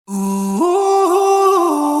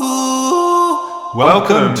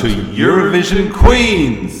Welcome to Eurovision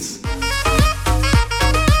Queens!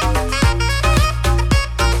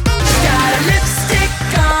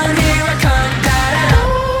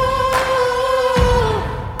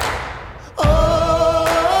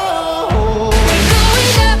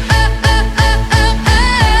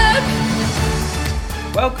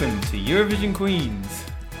 Welcome to Eurovision Queens,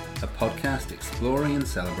 a podcast exploring and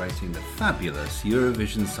celebrating the fabulous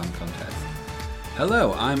Eurovision Song Contest.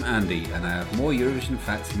 Hello, I'm Andy, and I have more Eurovision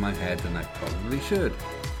facts in my head than I probably should.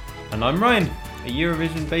 and I'm Ryan, a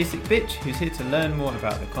Eurovision basic bitch who's here to learn more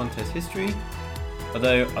about the contest history,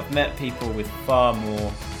 although I've met people with far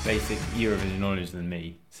more basic Eurovision knowledge than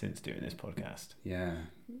me since doing this podcast. Yeah.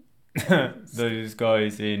 Those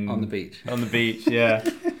guys On the beach. On the beach, yeah.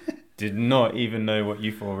 Did not even know what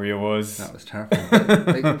Euphoria was. That was terrible.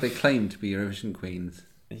 They claimed to be Eurovision Queens.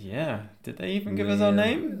 Yeah. Did they even give us our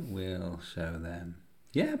name? We'll show them.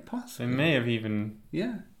 Yeah, They possibly. may have even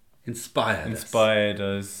Yeah. Inspired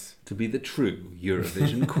us to be the true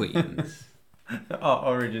Eurovision Queens. our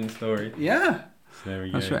origin story. Yeah. So there we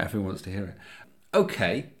go. I'm sure everyone wants to hear it.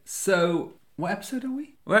 Okay, so what episode are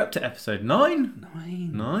we? We're up to episode 9.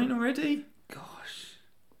 9. 9 already? Gosh.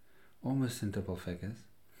 Almost in double figures.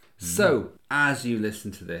 So, as you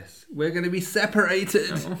listen to this, we're going to be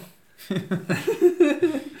separated. Oh.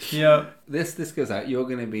 Yeah. This goes out. You're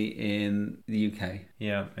going to be in the UK.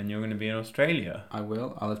 Yeah, and you're going to be in Australia. I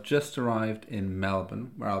will. I'll have just arrived in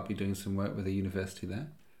Melbourne, where I'll be doing some work with a university there.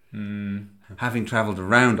 Having travelled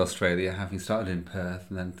around Australia, having started in Perth,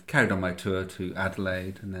 and then carried on my tour to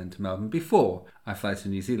Adelaide and then to Melbourne before I fly to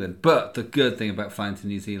New Zealand. But the good thing about flying to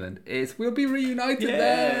New Zealand is we'll be reunited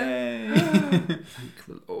there. Yay! Thank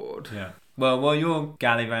the Lord. Yeah. Well, while you're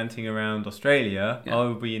gallivanting around Australia, Yeah. I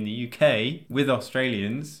will be in the UK with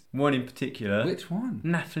Australians. One in particular, Which one?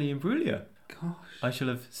 Natalie Imbruglia. Gosh. I shall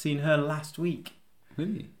have seen her last week.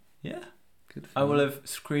 Really? Yeah. Good for I will you. have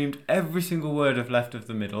screamed every single word of Left of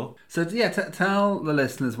the Middle. So, yeah, tell the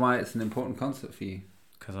listeners why it's an important concert for you.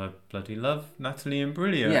 Because I bloody love Natalie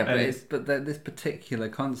Imbruglia. Yeah, but And this particular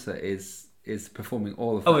concert is performing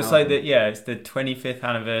all of. Oh, the it's like album. it's the 25th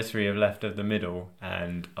anniversary of Left of the Middle,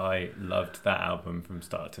 and I loved that album from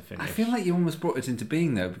start to finish. I feel like you almost brought it into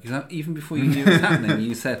being though, because even before you knew it was happening,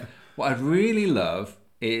 you said, "What I'd really love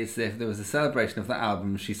is if there was a celebration of that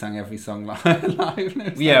album. She sang every song live." And it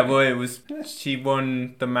was Yeah, like- well, it was she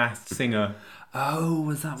won the Masked Singer, Oh,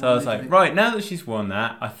 was that? so I was like, right, now that she's won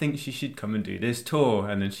that, I think she should come and do this tour,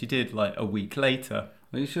 and then she did like a week later.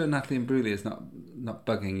 Are you sure Natalie Imbruglia is not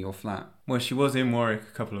bugging your flat? Well, she was in Warwick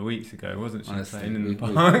a couple of weeks ago, wasn't she? Honestly, Playing in the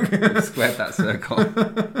we- park. We've squared that circle.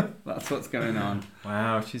 That's what's going on.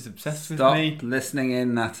 Wow, she's obsessed Stop with me. listening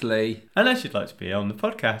in, Natalie. Unless you'd like to be on the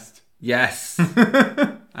podcast. Yes.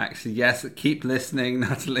 Actually, yes. Keep listening,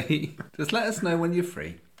 Natalie. Just let us know when you're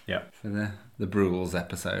free Yeah. for the Brules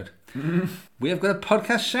episode. We have got a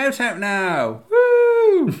podcast shout out now.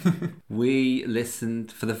 Woo! We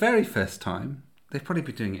listened for the very first time. They've probably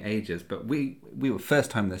been doing it ages, but we were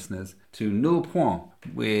first time listeners to Null Point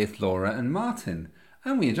with Laura and Martin.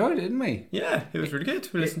 And we enjoyed it, didn't we? Yeah, it was really good.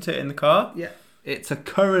 We listened to it in the car. Yeah. It's a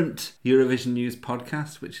current Eurovision news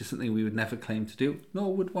podcast, which is something we would never claim to do,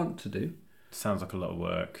 nor would want to do. Sounds like a lot of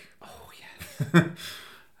work. Oh, yes.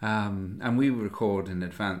 And we record in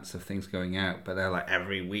advance of things going out, but they're like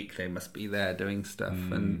every week they must be there doing stuff.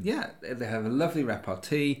 And yeah, they have a lovely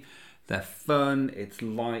repartee. They're fun, it's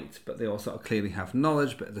light, but they also clearly have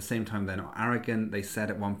knowledge, but at the same time they're not arrogant. They said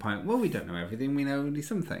at one point, well, we don't know everything, we know only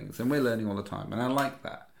some things, and we're learning all the time, and I like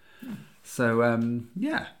that. So,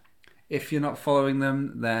 yeah. If you're not following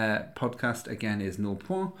them, their podcast, again, is Null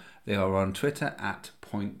Point. They are on Twitter at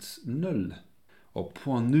Points Null, or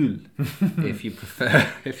Point Null, if you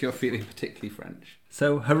prefer, if you're feeling particularly French.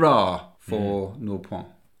 So, hurrah for Null Point.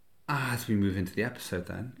 As we move into the episode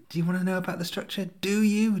then, do you want to know about the structure? Do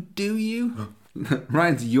you?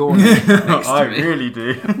 Ryan's yawning next to me. really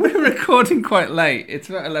do. We're recording quite late. It's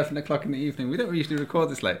about 11 o'clock in the evening. We don't usually record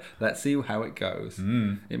this late. Let's see how it goes.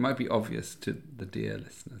 It might be obvious to the dear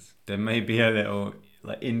listeners. There may be a little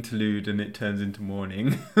interlude and it turns into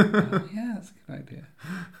morning. Oh, yeah, that's a good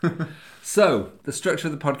idea. So, the structure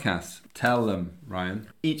of the podcast. Tell them, Ryan.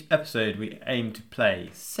 Each episode we aim to play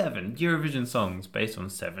 7 Eurovision songs based on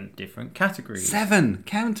 7 different categories. 7.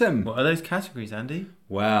 Count them. What are those categories, Andy?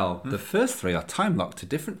 Well, the first 3 are time-locked to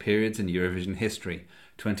different periods in Eurovision history.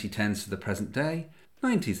 2010s to the present day,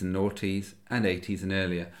 90s and noughties, and 80s and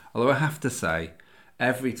earlier. Although I have to say,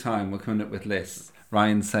 every time we're coming up with lists,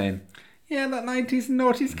 Ryan's saying, yeah, that 90s and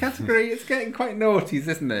noughties category, it's getting quite noughties,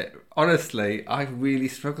 isn't it? Honestly, I really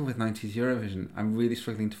struggle with 90s Eurovision. I'm really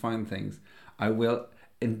struggling to find things. I will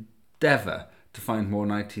endeavour to find more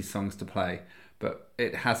 90s songs to play, but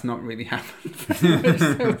it has not really happened very much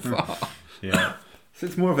so far. Yeah. So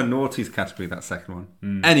it's more of a noughties category, that second one.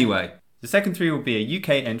 Anyway. The second three will be a UK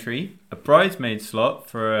entry, a bridesmaid slot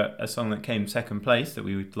for a song that came second place that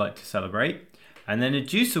we would like to celebrate, and then a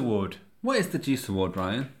Juice Award. What is the Juice Award,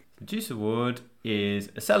 Ryan? The Juice Award is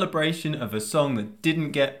a celebration of a song that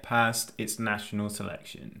didn't get past its national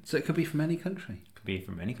selection. So it could be from any country. Could be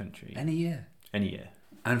from any country. Any year. Any year.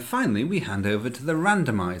 And finally, we hand over to the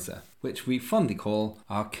randomizer, which we fondly call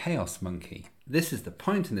our Chaos Monkey. This is the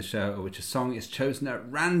point in the show at which a song is chosen at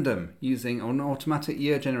random using an automatic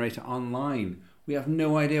year generator online. We have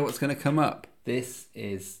no idea what's going to come up. This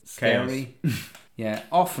is scary. Yeah,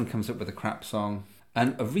 often comes up with a crap song.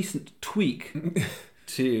 And a recent tweak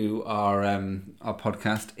to our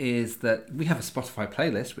podcast is that we have a Spotify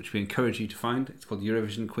playlist which we encourage you to find. It's called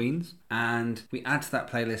Eurovision Queens, and we add to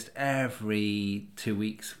that playlist every 2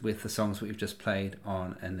 weeks with the songs that we've just played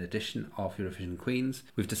on an edition of Eurovision Queens.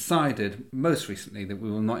 We've decided most recently that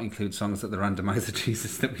we will not include songs that the randomizer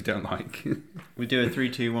chooses that we don't like. We do a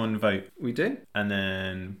 3-2-1 vote. We do? And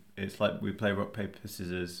then it's like we play rock, paper,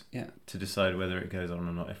 scissors to decide whether it goes on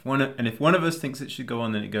or not. If one of us thinks it should go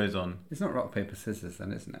on, then it goes on. It's not rock, paper, scissors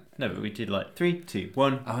then, isn't it? No, but we did like 3, 2,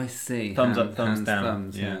 1. Oh, I see. Thumbs up, thumbs hands, down.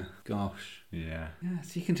 Thumbs, yeah. Gosh. Yeah. Yeah,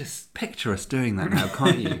 so you can just picture us doing that now,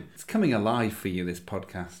 can't you? It's coming alive for you, this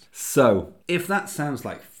podcast. So, if that sounds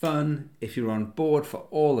like fun, if you're on board for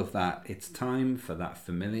all of that, it's time for that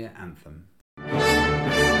familiar anthem.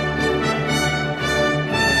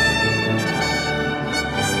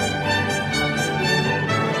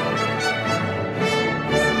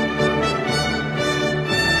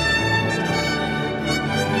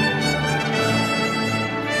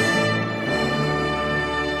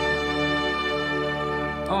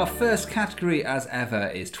 Our first category, as ever,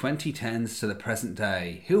 is 2010s to the present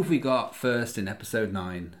day. Who have we got first in episode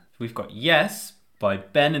 9? We've got Yes by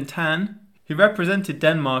Ben and Tan, who represented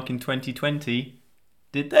Denmark in 2020.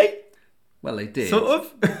 Did they? Well, they did. Sort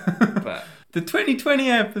of. But the 2020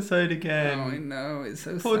 episode again. oh, I know, it's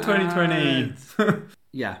so Poor sad. 2020.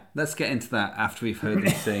 Yeah, let's get into that after we've heard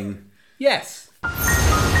them sing Yes.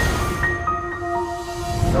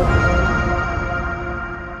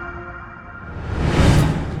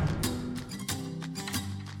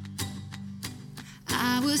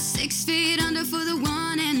 I was 6 feet under for the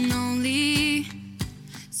one and only.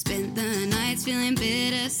 Spent the nights feeling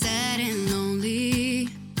bitter, sad and lonely.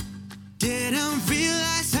 Didn't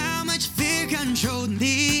realize how much fear controlled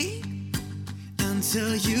me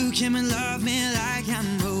until you came and loved me like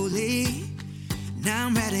I'm holy. Now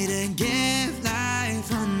I'm ready to give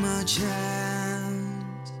life one more chance.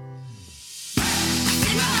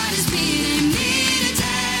 And my heart is beating me to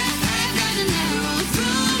death. I've got an arrow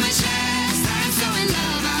through my chest. I'm so in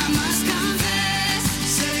love, I must confess.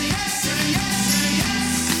 Say yes, say yes, say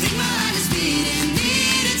yes. I think my heart is beating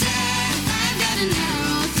me to death. I've got an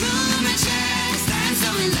arrow through my chest. I'm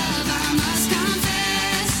so in love, I must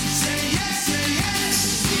confess. Say yes, say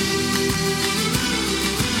yes.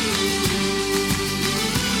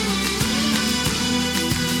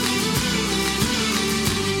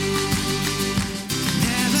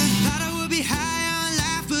 Never thought I would be high on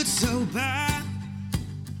life but sober.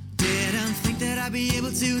 Didn't think that I'd be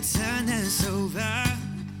able to turn this over.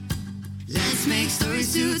 Let's make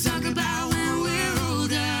stories to talk about when we're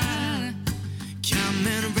older. Come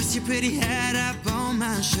and rest your pretty head up on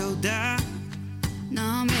my shoulder.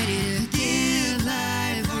 Now I'm ready to give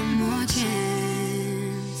life one more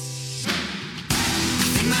chance. I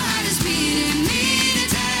think my heart is beating me to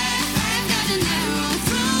death. I've got an arrow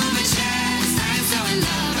through my chest. I'm so in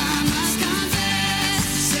love, I must confess.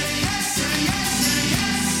 Say yes, say yes, say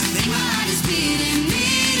yes. I think my heart is beating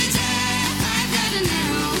me to death. I've got an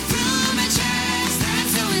arrow through my chest. I'm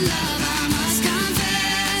so in love, I must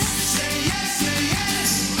confess. Say yes, say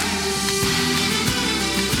yes.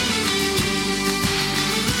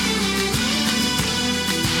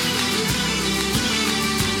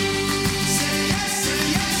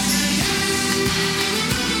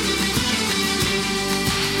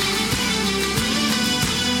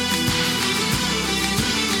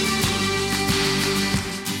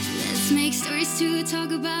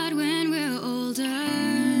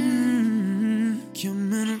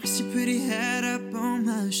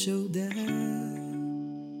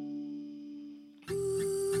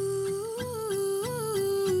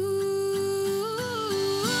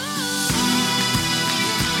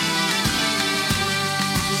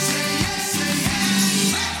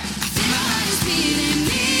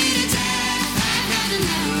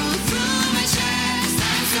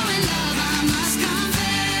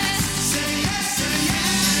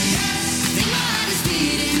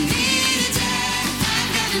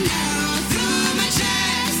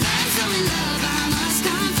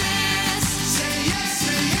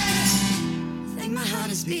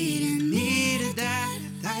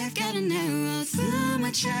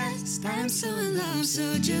 my chest. I'm so in love,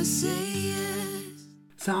 so just say yes.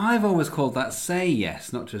 So I've always called that Say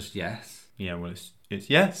Yes, not just yes. Yeah, well, it's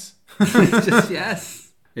yes. It's just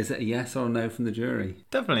yes. Is it a yes or no from the jury?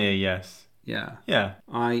 Definitely a yes. Yeah. Yeah.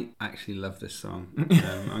 I actually love this song.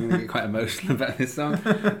 I'm going to get quite emotional about this song.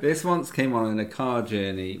 This once came on in a car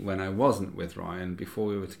journey when I wasn't with Ryan, before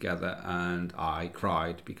we were together, and I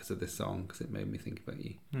cried because of this song, because it made me think about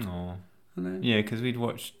you. Aww. I know. Yeah, because we'd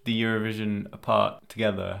watched the Eurovision apart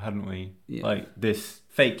together, hadn't we? Yeah. Like this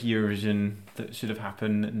fake Eurovision that should have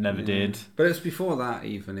happened and never did. But it was before that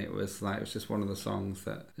even. It was just one of the songs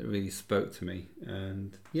that really spoke to me.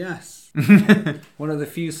 And yes, one of the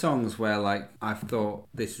few songs where like I've thought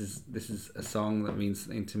this is a song that means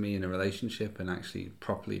something to me in a relationship and actually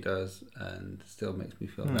properly does, and still makes me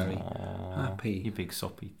feel very happy. You big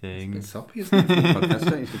soppy It's a thing. bit soppy, isn't it? For the podcast,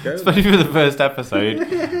 don't you, to go? Especially for the first episode,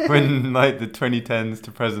 when like the 2010s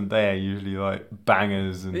to present day are usually like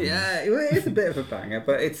bangers and Yeah, it is a bit of a banger,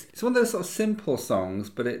 but it's one of those sort of simple songs,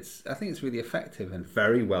 but I think it's really effective and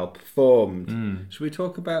very well performed. Should we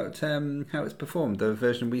talk about how it's performed, the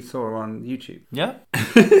version we saw on YouTube? Yeah.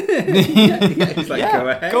 Yeah, he's like, Yeah, go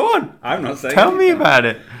ahead. go on. I'm not saying Tell me anything. about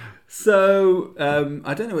it. So,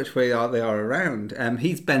 I don't know which way they are around.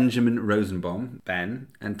 He's Benjamin Rosenbaum, Ben,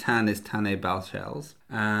 and Tan is Tane Balchels,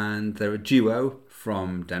 and they're a duo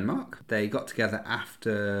from Denmark. They got together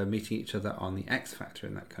after meeting each other on the X Factor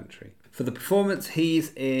in that country. For the performance,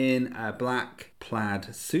 he's in a black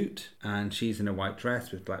plaid suit, and she's in a white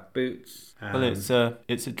dress with black boots. Well, it's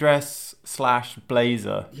a dress /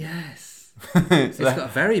 blazer. Yes. it's It's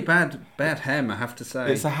got very bad hem, I have to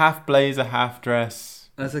say. a half blazer, half dress.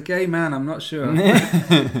 As a gay man, I'm not sure.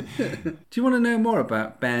 Do you want to know more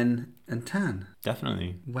about Ben and Tan?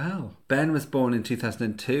 Definitely. Well, Ben was born in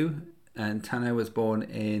 2002 and Tana was born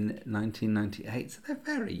in 1998. So they're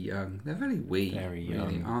very young. They're very wee, Very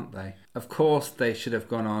really, young. aren't they? Of course, they should have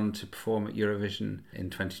gone on to perform at Eurovision in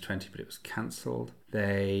 2020, but it was cancelled.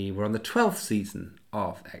 They were on the 12th season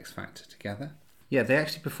of X Factor together. Yeah, they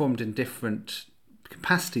actually performed in different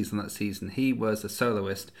capacities on that season. He was a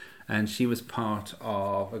soloist and she was part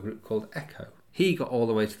of a group called Echo. He got all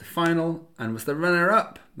the way to the final and was the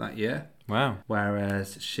runner-up that year, Wow.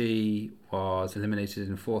 whereas she was eliminated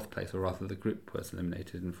in fourth place, or rather the group was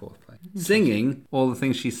eliminated in fourth place. Singing All the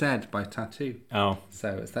Things She Said by Tattoo. Oh.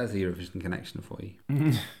 So there's a Eurovision connection for you.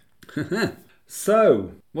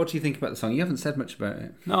 So, what do you think about the song? You haven't said much about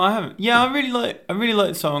it. No, I haven't. Yeah, I really like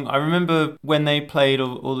the song. I remember when they played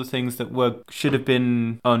all the things that should have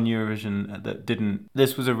been on Eurovision that didn't.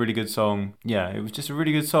 This was a really good song. Yeah, it was just a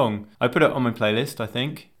really good song. I put it on my playlist, I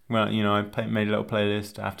think. Well, I made a little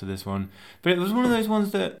playlist after this one. But it was one of those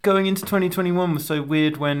ones that going into 2021 was so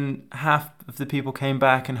weird when half of the people came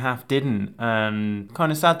back and half didn't. And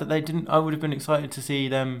kind of sad that they didn't. I would have been excited to see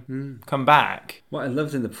them come back. What I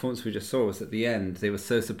loved in the performance we just saw was at the end, they were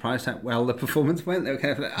so surprised how well the performance went. They were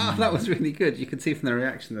kind of like, oh, that was really good. You could see from their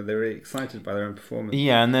reaction that they were really excited by their own performance.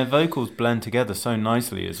 Yeah, and their vocals blend together so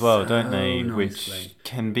nicely as well, don't they? nicely. Which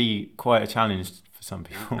can be quite a challenge for some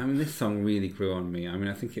people. I mean, this song really grew on me. I mean,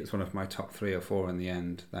 I think it was one of my top 3 or 4 in the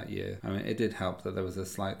end that year. I mean, it did help that there was a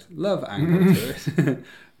slight love angle to it.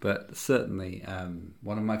 But certainly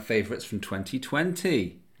one of my favourites from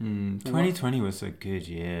 2020. 2020 was a good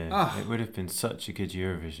year. Oh. It would have been such a good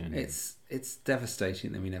Eurovision. It's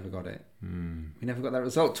devastating that we never got it. We never got that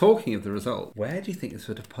result. Talking of the result, where do you think this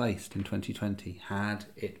would have placed in 2020 had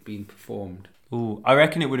it been performed? Ooh, I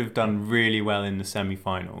reckon it would have done really well in the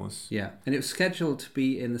semi-finals. Yeah, and it was scheduled to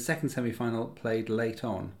be in the second semi-final, played late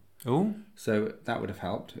on. Ooh. So that would have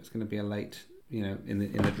helped. It's going to be a late, in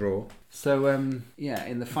the draw. So in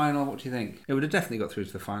the final, what do you think? It would have definitely got through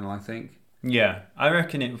to the final, I think. Yeah, I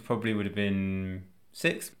reckon it probably would have been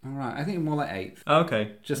 6th. All right, I think more like 8th. Oh,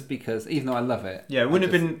 okay. Just because, even though I love it. Yeah, it wouldn't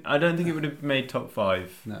have been. I don't think it would have made top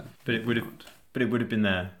 5. No, but it would have. But it would have been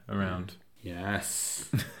there around. Yes.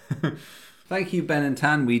 Thank you, Ben and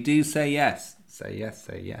Tan. We do say yes. Say yes,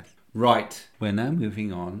 say yes. Right, we're now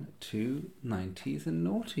moving on to 90s and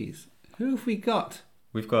noughties. Who have we got?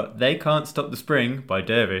 We've got They Can't Stop the Spring by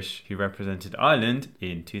Dervish, who represented Ireland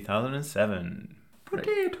in 2007.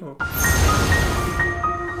 Potato.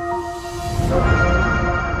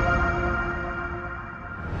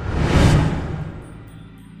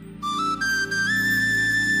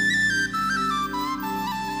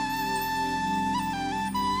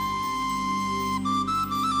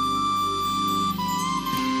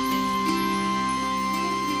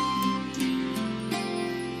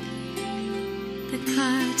 The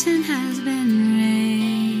curtain has been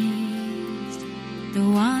raised. The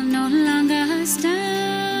one no longer stands,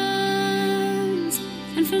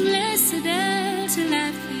 and from yesterday to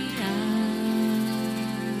Latvia.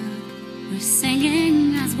 We're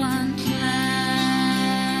singing as one clan.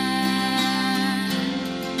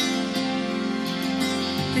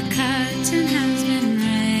 The curtain has been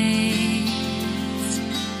raised,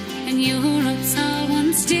 and Europe's all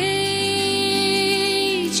one stage,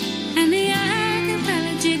 and the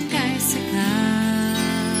archipelagic icicles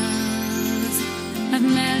have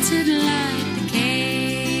melted like the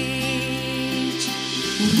cage.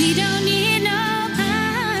 We don't need no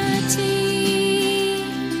party,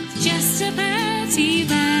 just a party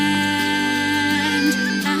band,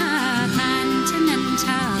 a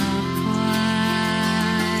continental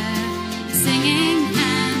choir, singing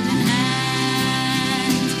hand in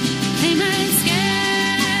hand. They might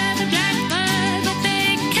scare the blackbird, but they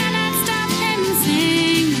cannot stop him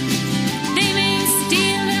sing. They may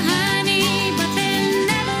steal the honey, but they'll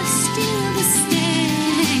never steal the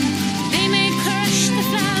sting. They may crush the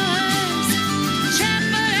flowers,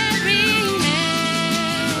 trample every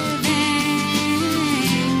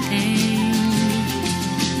living thing,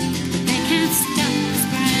 but they can't stop the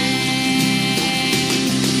spring.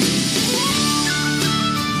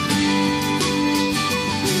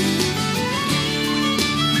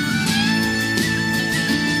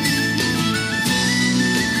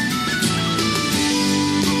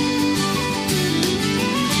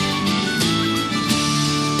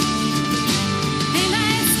 They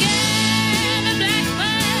might scare the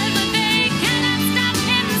blackbird, but they cannot stop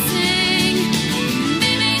him sing.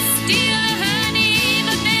 They may steal the honey,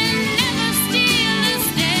 but they'll never steal the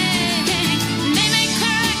sting. They may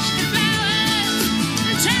crush the flowers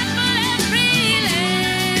and trample every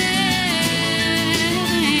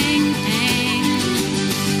living thing,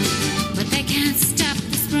 but they can't stop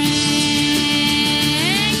the spring.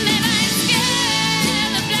 They might scare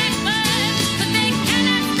the blackbird, but they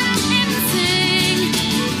cannot stop him sing.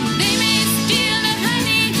 They may steal the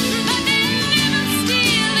honey, but they'll never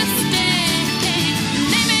steal the sting.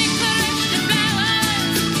 They may crush the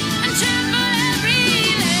flowers and trample every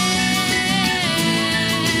living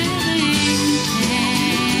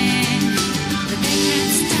thing, but they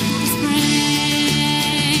can't stop the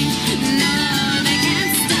spring. No, they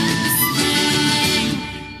can't stop the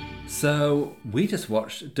spring. So we just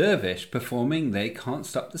watched Dervish performing They Can't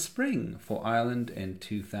Stop the Spring for Ireland in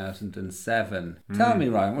 2007. Tell me,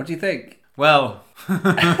 Ryan, what do you think? Well,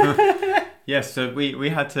 yes, so we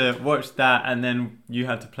had to watch that, and then you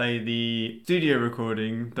had to play the studio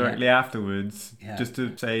recording directly afterwards, Yeah. just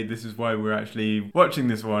to say this is why we're actually watching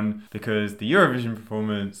this one, because the Eurovision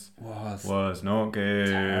performance was not good.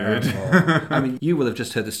 Terrible. I mean, you will have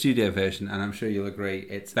just heard the studio version, and I'm sure you'll agree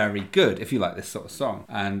it's very good if you like this sort of song.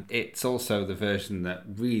 And it's also the version that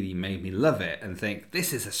really made me love it and think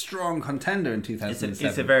this is a strong contender in 2007.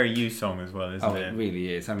 It's a very you song as well, isn't Oh, it? it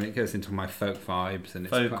really is. I mean, it goes into my folk vibes and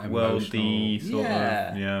it's Folk, quite worldy emotional. sort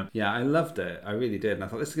of, yeah. Yeah, I loved it. I really did. And I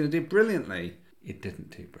thought this is going to do brilliantly. It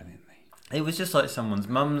didn't do brilliantly. It was just like someone's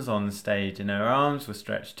mum's on stage and her arms were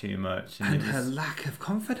stretched too much. And it her was, lack of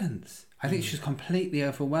confidence. I think she was completely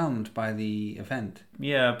overwhelmed by the event.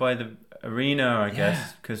 yeah, by the arena, I Yeah.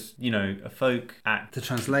 guess, because, you know, a folk act To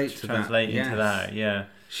translate to that. into Yes. that, yeah.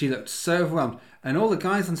 She looked so overwhelmed. And all the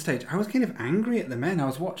guys on stage, I was kind of angry at the men. I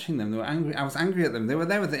was watching them. They were angry. I was angry at them. They were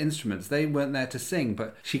there with the instruments. They weren't there to sing,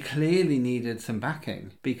 but she clearly needed some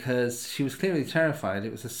backing because she was clearly terrified.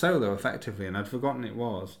 It was a solo, effectively, and I'd forgotten it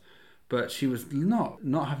was. But she was not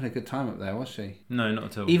having a good time up there, was she? No, not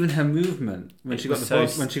at all. Even her movement when It she got was the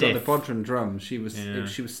so when she got the stiff. bodrum drum, she was Yeah.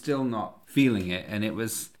 she was still not feeling it, and it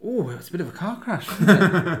was it was a bit of a car crash,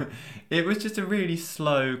 wasn't it? It was just a really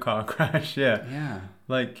slow car crash, yeah. Yeah.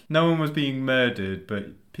 Like, no one was being murdered, but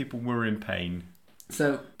people were in pain.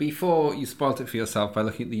 So before you spoilt it for yourself by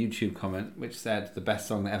looking at the YouTube comment, which said the best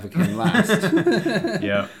song that ever came last,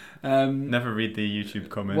 Yeah. um, Never read the YouTube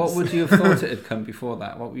comments. what would you have thought it had come before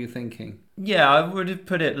that? What were you thinking? Yeah, I would have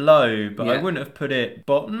put it low, but I Yeah. wouldn't have put it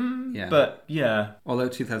bottom. Yeah. But yeah, Although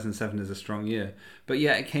 2007 is a strong year, but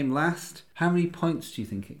yeah, it came last. How many points do you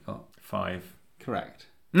think it got? 5. Correct.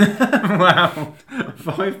 Wow.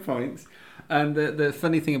 5 points. And the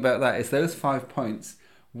funny thing about that is those 5 points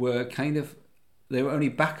were they were only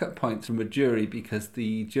backup points from a jury because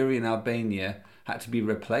the jury in Albania had to be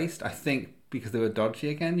replaced, I think, because they were dodgy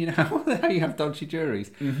again. You know how you have dodgy juries?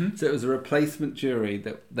 Mm-hmm. So it was a replacement jury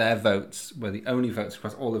that their votes were the only votes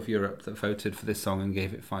across all of Europe that voted for this song and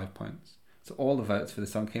gave it 5 points. So all the votes for the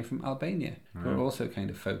song came from Albania, who are also kind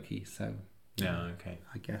of folky, so Yeah, okay.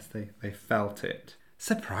 I guess they felt it.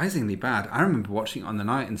 Surprisingly bad. I remember watching it on the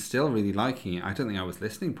night and still really liking it. I don't think I was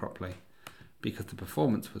listening properly because the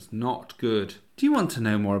performance was not good. Do you want to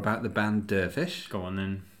know more about the band Dervish? Go on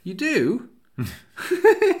then. You do?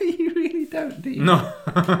 You really don't, do you? No.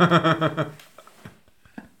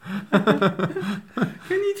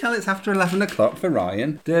 Can you tell it's after 11 o'clock for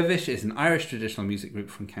Ryan? Dervish is an Irish traditional music group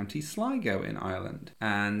from County Sligo in Ireland.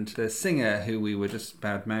 And the singer who we were just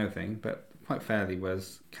bad-mouthing, but quite fairly,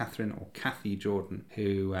 was Catherine or Kathy Jordan,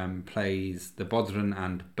 who plays the bodhrán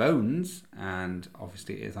and bones, and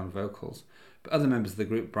obviously is on vocals. But other members of the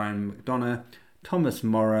group, Brian McDonough, Thomas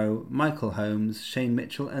Morrow, Michael Holmes, Shane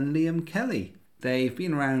Mitchell and Liam Kelly. They've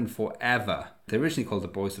been around forever. They were originally called the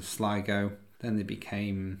Boys of Sligo. Then they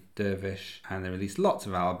became Dervish, and they released lots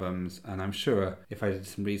of albums, and I'm sure if I did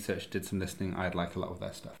some research, did some listening, I'd like a lot of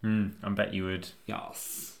their stuff. I bet you would.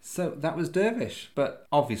 Yes. So that was Dervish, but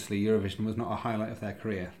obviously Eurovision was not a highlight of their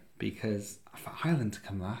career, because for Ireland to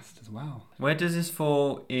come last as well. Where does this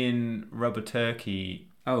fall in Rubber Turkey?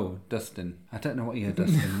 Oh, Dustin. I don't know what year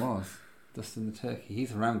Dustin was. Dustin the Turkey.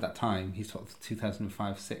 He's around that time. He's sort of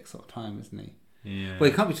 2005-06 sort of time, isn't he? Yeah. Well,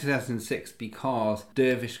 it can't be 2006 because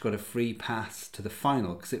Dervish got a free pass to the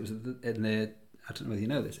final, because it was in the, I don't know whether you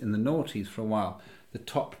know this, in the noughties for a while. The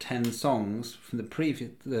top 10 songs from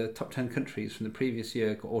the top 10 countries from the previous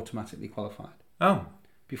year got automatically qualified Oh.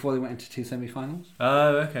 before they went into 2 semi-finals.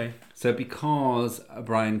 Oh, okay. So because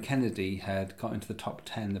Brian Kennedy had got into the top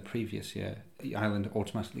 10 the previous year, Ireland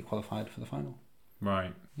automatically qualified for the final.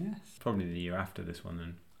 Right. Yes. Probably the year after this one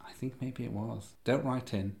then. I think maybe it was. Don't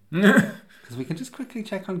write in. Because we can just quickly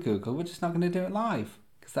check on Google. We're just not going to do it live,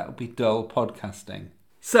 because that would be dull podcasting.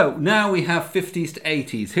 So now we have 50s to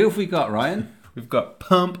 80s. Who have we got, Ryan? We've got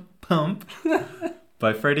Pump Pump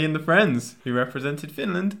by Freddie and the Friends, who represented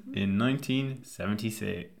Finland in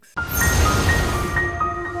 1976.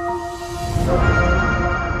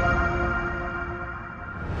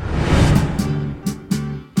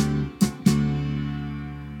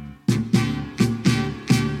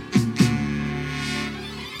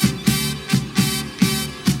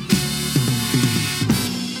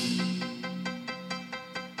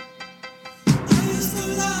 I used to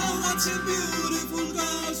love watching beautiful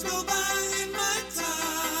girls go by in my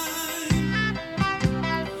time.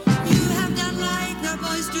 You have done like the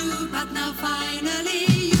boys do, but now finally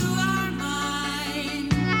you are mine.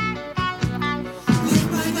 Let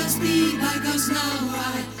bygones be bygones now.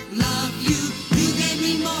 I love you. You gave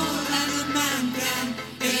me more than a man can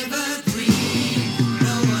ever dream.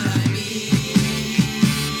 Know what I mean?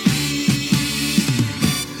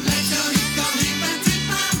 Let your hip go hip and tip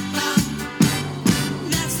pop pop.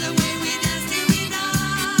 That's the way we dance till we die.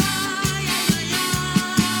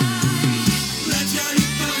 Let your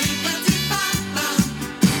hip go hip and tip pop pop.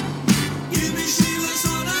 Give me shivers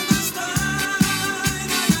on my spine.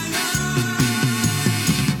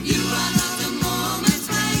 You are not the moment's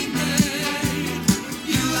playmate.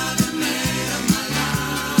 You are the maid of my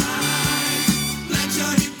life. Let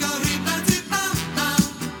your hip go hip and tip pop pop.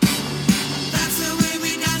 That's the way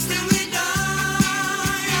we dance till we die.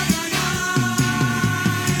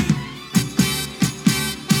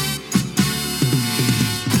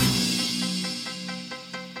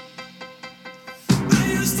 I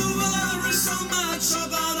used to worry so much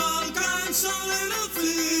about all kinds of little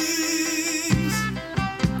things.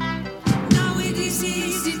 Now it is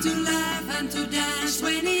easy to laugh and to dance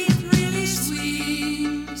when it really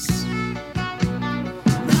swings.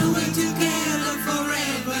 Now we're together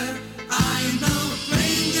forever. I know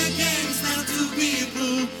playing the games now two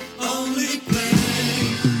people only play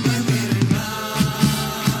when we're in love.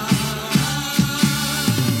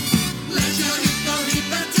 Let your hip go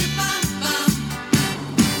hip and tip pop pop.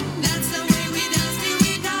 That's the way we dance till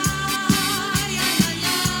we die.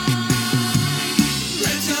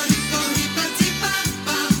 Let your hip go hip and tip pop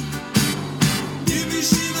pop. Give me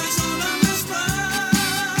shivers on my spine.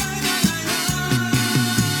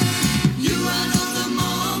 You are not the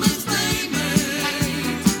moment's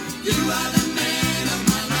playmate. You are the man of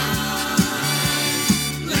my life.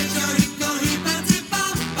 Let your hip go hip and tip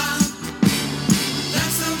pop pop.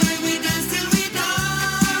 That's the way we dance till we die.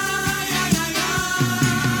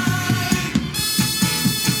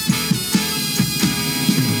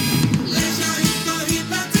 Let your hip go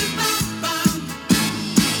hip and tip pop pop.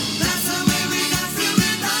 That's the way we dance till we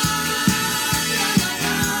die.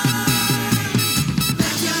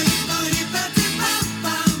 Let your hip go hip and tip pop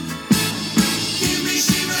pop. Give me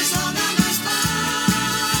shivers on my spine.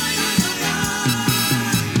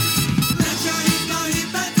 Let your hip go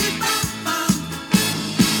hip and tip pop pop.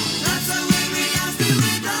 That's the way we dance till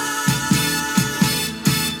we die.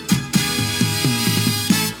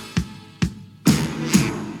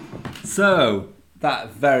 So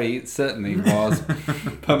that very certainly was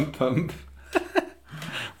Pump Pump.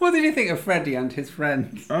 What did you think of Freddie and his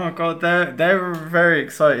friends? Oh god, they were very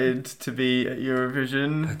excited to be at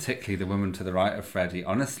Eurovision. Particularly the woman to the right of Freddie.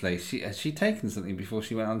 Honestly, has she taken something before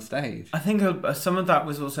she went on stage? I think some of that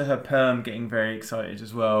was also her perm getting very excited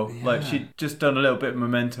as well. Yeah. Like she'd just done a little bit of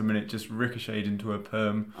momentum and it just ricocheted into her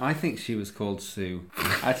perm. I think she was called Sue.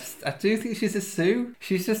 I do think she's a Sue.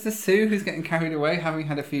 She's just a Sue who's getting carried away, having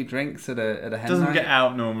had a few drinks at a hen Doesn't night. get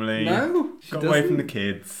out normally. No, she Got away from the doesn't.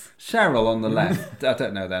 kids. Cheryl on the left, I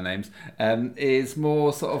don't know their names, is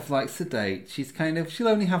more sort of like sedate. She'll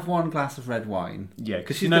only have one glass of red wine. Yeah,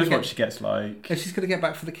 because she's she knows gonna what she gets like. And she's going to get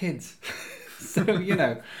back for the kids. So,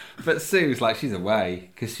 but Sue's like, she's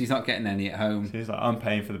away because she's not getting any at home. She's like, I'm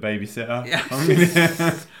paying for the babysitter.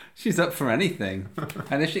 Yeah, she's up for anything.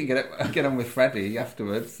 And if she can get on with Freddie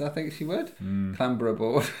afterwards, I think she would. Clamber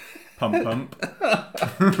aboard. Pump.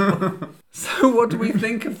 So what do we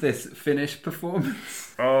think of this Finnish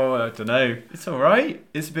performance? Oh, I don't know. It's all right.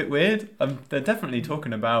 It's a bit weird. They're definitely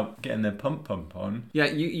talking about getting their pump on. Yeah,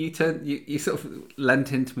 you sort of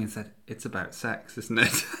leant into me and said, it's about sex, isn't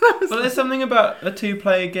it? Well, there's something about a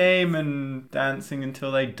two-player game and dancing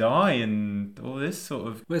until they die and all this sort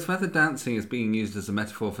of... Well, it's whether dancing is being used as a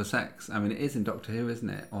metaphor for sex. I mean, it is in Doctor Who, isn't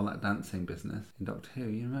it? All that dancing business. In Doctor Who,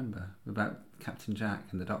 you remember? About Captain Jack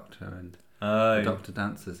and the Doctor and the Doctor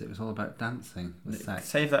dancers. It was all about dancing with sex.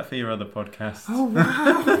 Save that for your other podcast. Oh,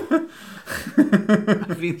 wow!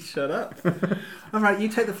 I've been shut up. All right, you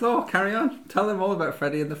take the floor. Carry on. Tell them all about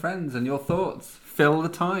Freddie and the Friends and your thoughts. Fill the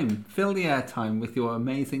time. Fill the airtime with your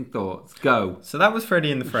amazing thoughts. Go. So that was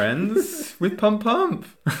Freddie and the Friends with Pump.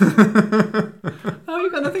 Oh,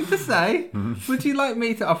 you got nothing to say? Would you like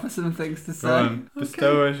me to offer some things to say? Go on,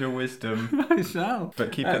 bestow us your wisdom. I shall.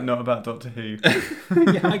 But keep it not about Doctor Who.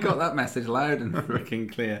 Yeah, I got that message loud and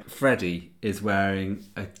freaking clear. Freddie is wearing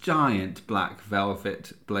a giant black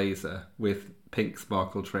velvet blazer with pink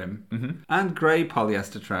sparkle trim and grey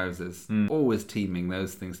polyester trousers. Always teaming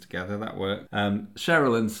those things together. That worked.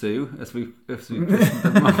 Cheryl and Sue, as we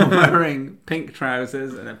them, are wearing pink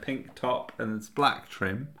trousers and a pink top and it's black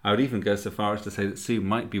trim. I would even go so far as to say that Sue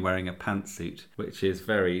might be wearing a pantsuit, which is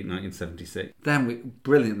very 1976. Then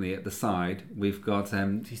brilliantly at the side, we've got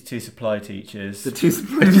These two supply teachers. the two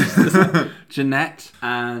split Jeanette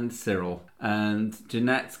and Cyril. And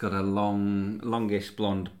Jeanette's got a longish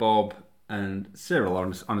blonde bob. And Cyril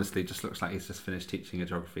honestly just looks like he's just finished teaching a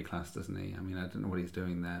geography class, doesn't he? I mean, I don't know what he's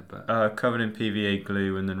doing there, but... Covered in PVA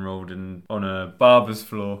glue and then rolled in on a barber's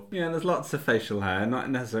floor. Yeah, there's lots of facial hair, not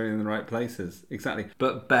necessarily in the right places. Exactly.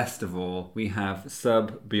 But best of all, we have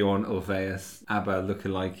sub Bjorn Ulvaeus, ABBA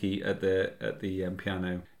lookalike at the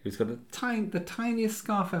piano, who's got the tiniest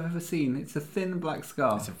scarf I've ever seen. It's a thin black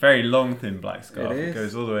scarf. It's a very long, thin black scarf. It is. It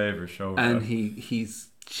goes all the way over his shoulder. And he's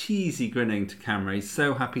cheesy grinning to camera. He's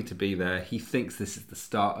so happy to be there. He thinks this is the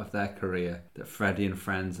start of their career, that Freddie and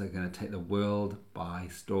Friends are going to take the world by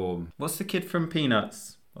storm. What's the kid from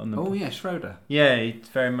Peanuts? Oh yeah, Schroeder. Yeah, he's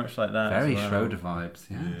very much like that. Very as well. Schroeder vibes,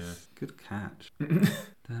 yes. Yeah. Good catch.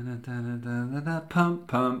 Pump,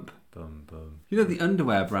 pump. Bum, bum. You know the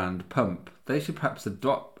underwear brand Pump? They should perhaps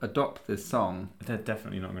adopt this song. They're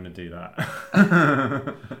definitely not going to do that.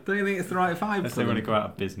 Don't you think it's the right vibe Unless for they them? want to go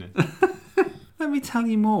out of business. Let me tell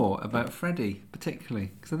you more about Freddie,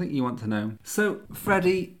 particularly, because I think you want to know. So,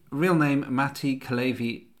 Freddie, real name Matti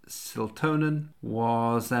Kalevi Siltonen,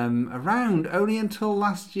 was around only until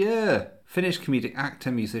last year. Finnish comedic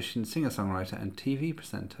actor, musician, singer-songwriter and TV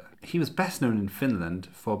presenter. He was best known in Finland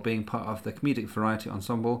for being part of the comedic variety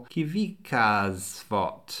ensemble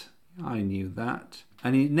Kivikasvot. I knew that.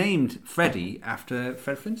 And he named Freddie after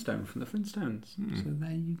Fred Flintstone from the Flintstones. So there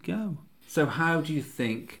you go. So how do you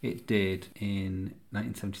think it did in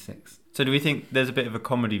 1976? So do we think there's a bit of a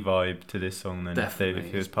comedy vibe to this song then? Definitely.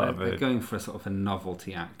 If it was part of They're a... going for a sort of a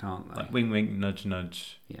novelty act, aren't they? Like wink, wink, nudge,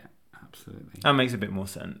 nudge. Yeah, absolutely. That makes a bit more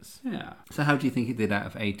sense. Yeah. So how do you think it did out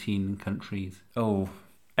of 18 countries? Oh,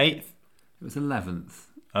 8th? It was 11th.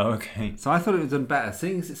 Oh, okay. So I thought it was done better.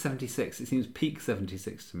 Seeing as it's 76, it seems peak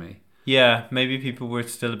 76 to me. Yeah, maybe people were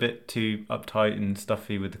still a bit too uptight and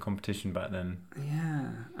stuffy with the competition back then. Yeah.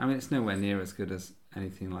 I mean, it's nowhere near as good as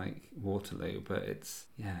anything like Waterloo, but it's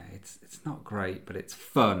not great, but it's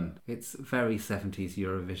fun. It's very 70s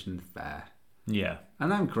Eurovision fare. Yeah.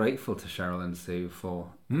 And I'm grateful to Cheryl and Sue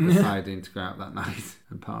for deciding to go out that night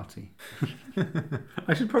and party.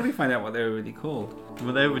 I should probably find out what they were really called.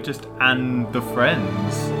 Well, they were just And the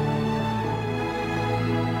Friends.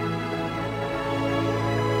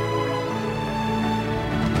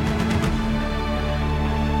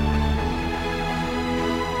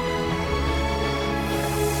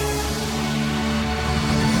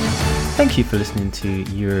 Thank you for listening to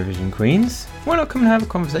Eurovision Queens. Why not come and have a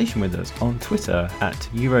conversation with us on Twitter at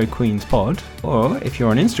EuroQueensPod, or if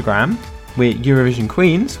you're on Instagram, we're Eurovision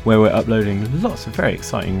Queens, where we're uploading lots of very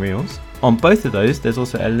exciting reels. On both of those, there's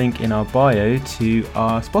also a link in our bio to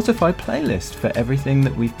our Spotify playlist for everything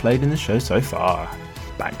that we've played in the show so far.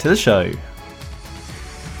 Back to the show.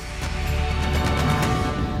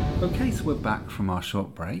 Okay, so we're back from our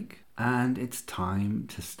short break, and it's time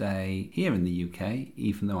to stay here in the UK,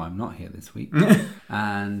 even though I'm not here this week.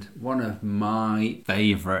 And one of my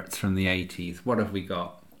favourites from the 80s, what have we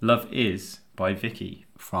got? Love Is by Vicky.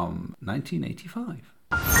 From 1985.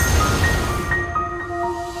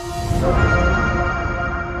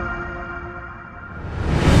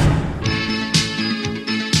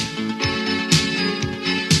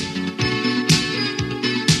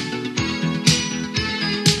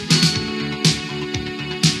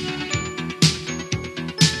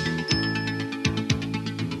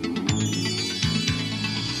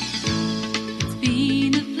 It's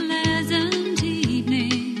been a pleasant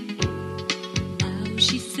evening. Now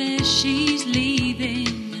she says she's leaving,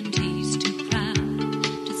 and he's too proud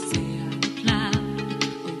to say out loud,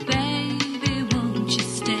 "Oh baby, won't you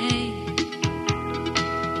stay?"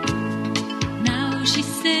 Now she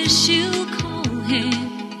says she'll call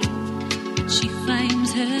him, but she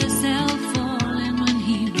finds herself falling when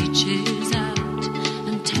he reaches out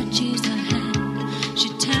and touches her hand. She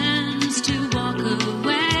turns to walk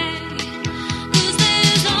away. 'Cause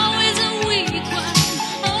there's always a weak one,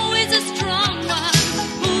 always a strong one,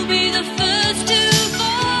 who'll be the first to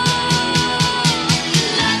fall.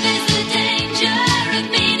 Love is the danger of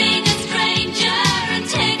meeting a stranger and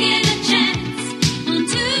taking a chance on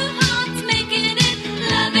two hearts making it.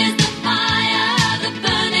 Love is the fire, the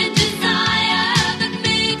burning desire that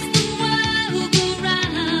makes the world go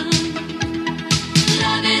round.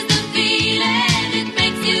 Love is the feeling, it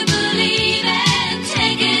makes you believe it,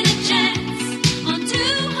 taking a chance on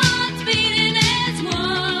two hearts beating as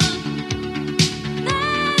one.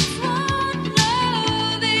 That's what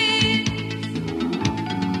love is.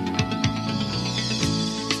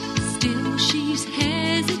 Still she's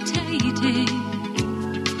hesitating.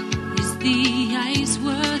 Is the ice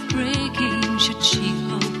worth breaking? Should she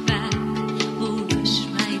hold back or rush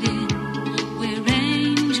right in where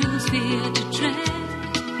angels fear to tread?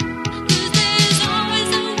 'Cause there's always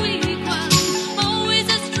a weak one, always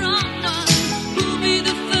a strong one, who'll be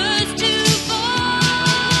the first to fall.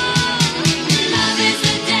 Love is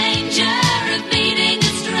the danger of meeting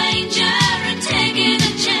a stranger and taking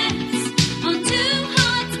a chance on two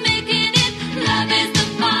hearts making it. Love is the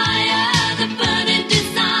fire, the burning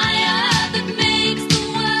desire that makes the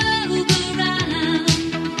world go round.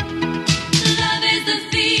 Love is the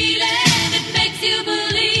feeling, it makes you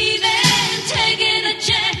believe it, taking a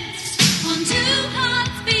chance on two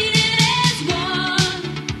hearts beating as one.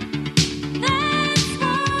 That's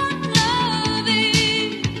what love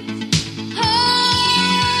is. Oh.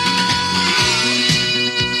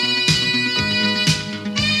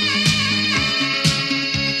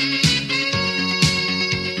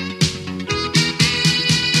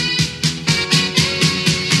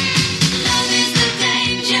 Love is the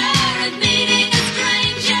danger of meeting a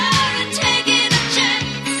stranger and taking a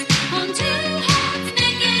chance on two hearts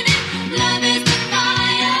making it. Love is the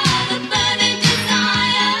fire, the burning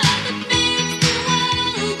desire that makes the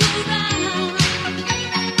world go round.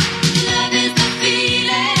 Love is the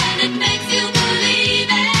feeling, it makes you believe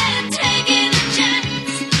it, taking a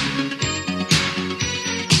chance.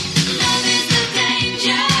 Love is the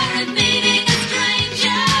danger of meeting a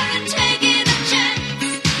stranger and taking a chance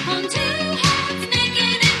on two hearts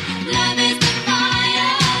making it. Love is the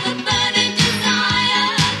fire, the burning desire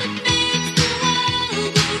that makes the world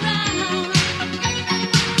go round.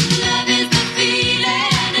 Love is the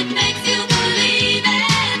feeling, it makes you believe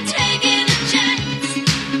it, taking a chance.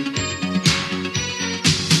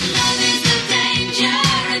 Love is the danger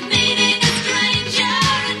of meeting a stranger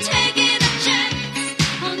and taking a chance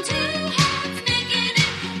on two hearts making it.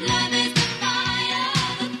 Love is the fire,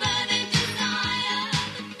 the burning desire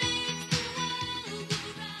that makes the world go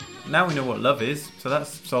round. Now we know what love is, so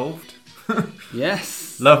that's solved.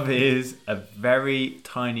 Yes. Love is a very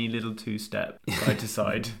tiny little two-step side to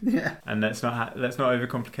side. Yeah. And let's not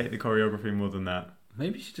overcomplicate the choreography more than that.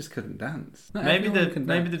 Maybe she just couldn't dance. Not Maybe everyone can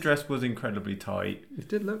the dance. dress was incredibly tight. It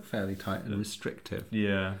did look fairly tight and restrictive.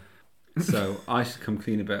 Yeah. So I should come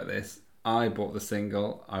clean about this. I bought the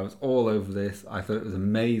single. I was all over this. I thought it was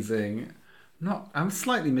amazing. I'm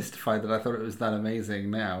slightly mystified that I thought it was that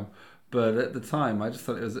amazing now, But at the time, I just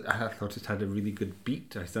thought I thought it had a really good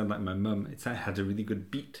beat. I sound like my mum. It had a really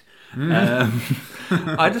good beat.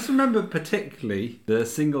 I just remember particularly the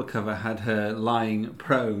single cover had her lying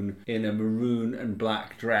prone in a maroon and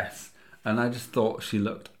black dress, and I just thought she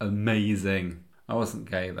looked amazing. I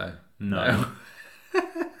wasn't gay though. No.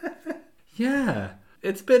 Yeah.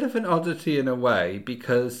 It's a bit of an oddity in a way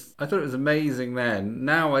because I thought it was amazing then.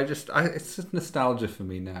 Now it's just nostalgia for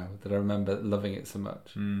me now that I remember loving it so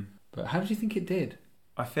much. But how do you think it did?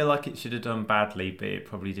 I feel like it should have done badly, but it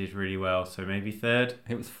probably did really well. So maybe third.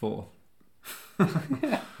 It was fourth. How did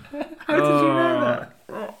you know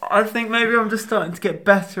that? I think maybe I'm just starting to get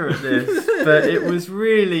better at this, but it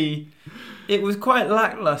was quite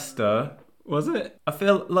lackluster. Was it? I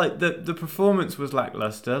feel like the performance was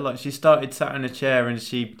lackluster. Like she started sat in a chair and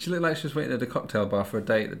she looked like she was waiting at a cocktail bar for a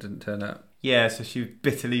date that didn't turn up. Yeah, so she was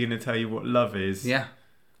bitterly going to tell you what love is. Yeah.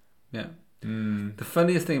 The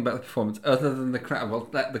funniest thing about the performance, other than the crab,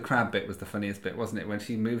 the crab bit was the funniest bit, wasn't it? When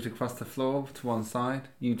she moved across the floor to one side,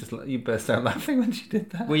 you burst out laughing when she did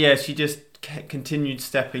that. Well, yeah, she just continued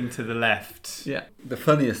stepping to the left. Yeah. The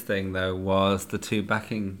funniest thing though was the two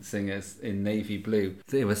backing singers in navy blue.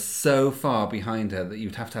 They were so far behind her that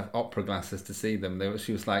you'd have to have opera glasses to see them.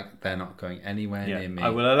 She was like, they're not going anywhere near me. I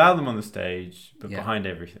will allow them on the stage, but behind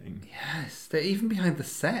everything. Yes, they're even behind the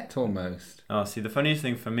set almost. Oh, see, the funniest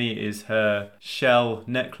thing for me is her shell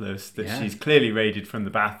necklace that she's clearly raided from the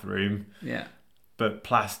bathroom. Yeah. But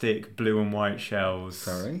plastic, blue and white shells.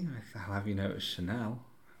 Sorry, I'll have you know it's Chanel.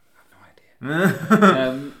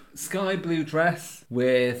 Sky blue dress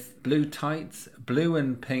with blue tights, blue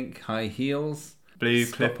and pink high heels, blue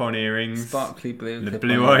clip-on earrings, sparkly blue, the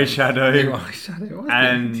blue eyeshadow,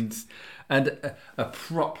 and a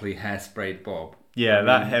properly hairsprayed bob. Yeah,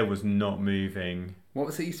 that hair was not moving. What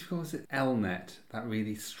was it used to be called? Was it Elnet? That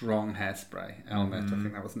really strong hairspray. Elnet. I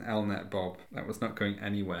think that was an Elnet bob. That was not going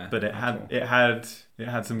anywhere. But it had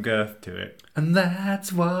some girth to it. And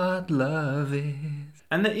that's what love is.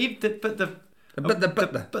 And the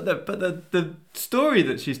story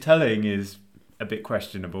that she's telling is a bit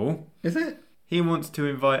questionable. Is it? He wants to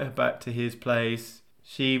invite her back to his place.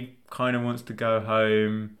 She kind of wants to go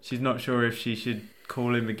home. She's not sure if she should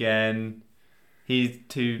call him again. He's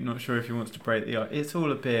not sure if he wants to break the ice. It's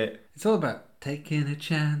all about taking a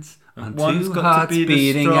chance on one's two got hearts to be the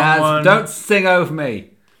beating strong as one. Don't sing over me.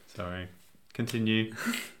 Sorry. Continue.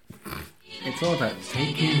 It's all about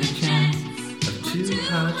taking a chance of two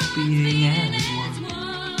hearts beating as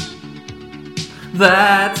one.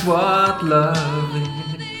 That's what love is.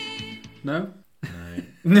 No?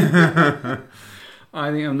 No. I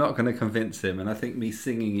think I'm not going to convince him, and I think me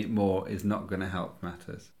singing it more is not going to help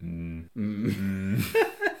matters.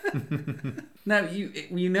 Now,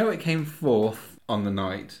 you know it came fourth on the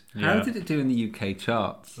night. Yeah. How did it do in the UK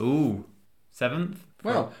charts? Ooh, 7th?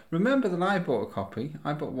 Well, remember that I bought a copy.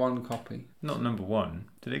 I bought one copy. Not number 1.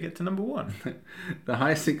 Did it get to number 1? The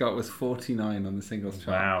highest it got was 49 on the singles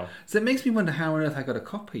chart. Wow. So it makes me wonder how on earth I got a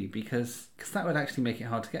copy, because that would actually make it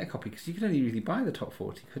hard to get a copy, because you could only really buy the top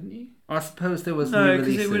 40, couldn't you? I suppose there was No,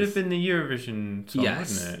 because it would have been the Eurovision song,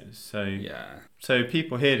 Yes. wouldn't it? So, Yeah. So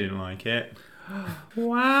people here didn't like it.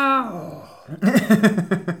 Wow.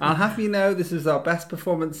 I'll have you know this is our best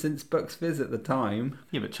performance since Bucks Fizz at the time.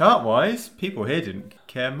 Yeah, but chart-wise, people here didn't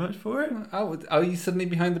care much for it. Oh, are you suddenly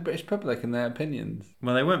behind the British public and their opinions?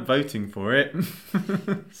 Well, they weren't voting for it.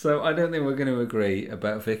 So I don't think we're going to agree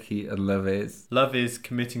about Vicky and Love Is. Love is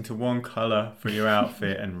committing to one colour for your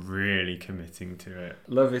outfit and really committing to it.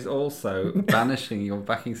 Love Is also banishing your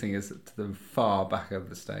backing singers to the far back of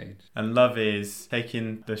the stage. And Love is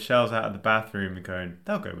taking the shells out of the bathroom and going,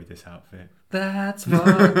 they'll go with this outfit. That's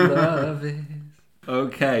what love is.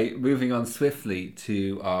 Okay, moving on swiftly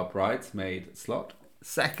to our bridesmaid slot.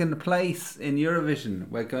 Second place in Eurovision.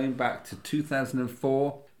 We're going back to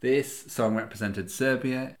 2004. This song represented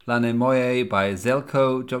Serbia. Lane Moje by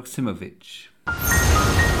Zeljko Joksimovic.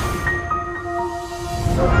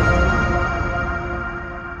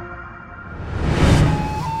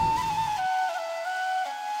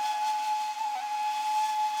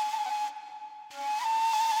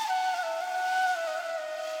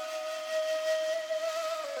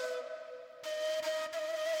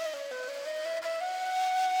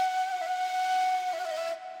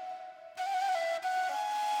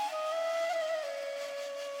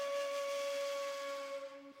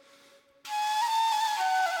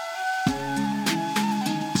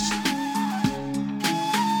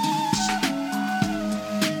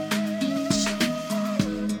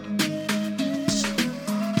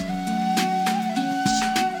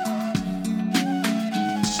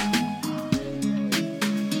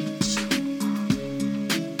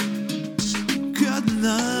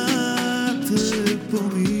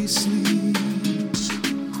 pomislim.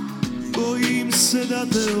 Bojim se da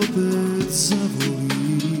te opet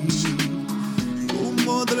zavolim. U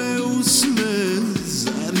modre usne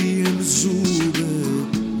zarijem zube,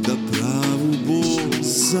 da pravu bol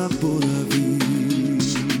zaboravim.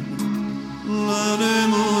 Lane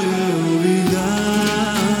moje ovih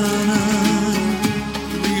dana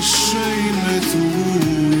više i ne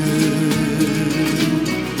tugujem.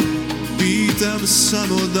 Pitam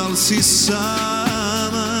samo da li si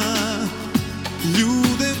sama,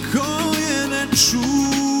 ljude koje ne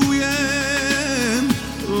čujem.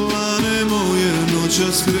 Lane moje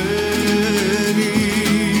noćas kreni,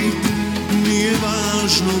 nije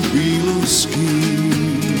važno bilo s kim.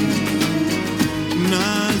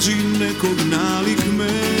 Nađi nekog nalik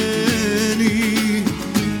meni,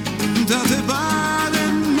 da te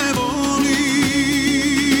barem ne volim.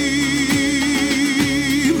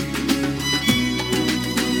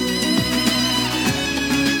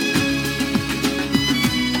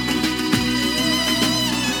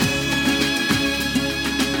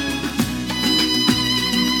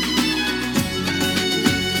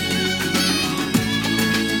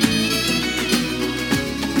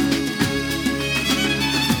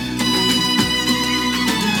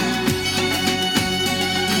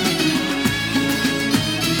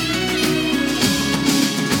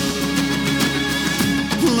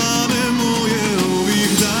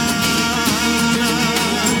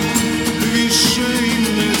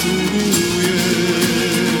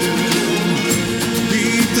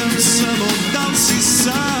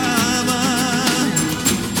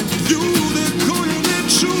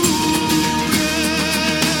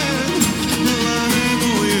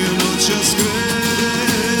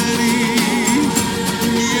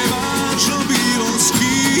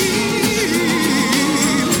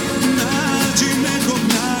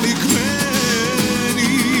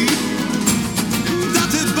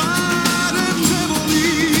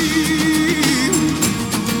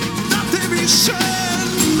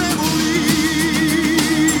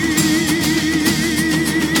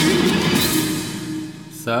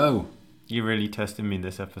 So, You're really testing me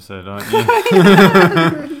this episode, aren't you?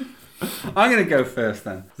 I'm going to go first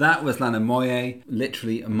then. That was Lana Moye,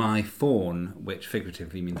 literally my fawn, which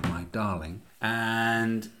figuratively means my darling.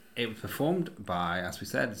 And it was performed by, as we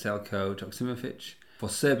said, Zeljko Joksimovic for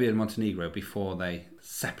Serbia and Montenegro before they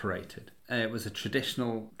separated. It was a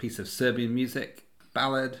traditional piece of Serbian music,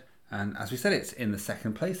 ballad, and as we said, it's in the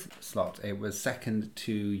second place slot. It was second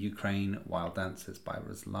to Ukraine Wild Dances by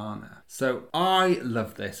Ruslana. So I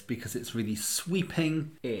love this because it's really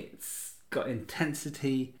sweeping. It's got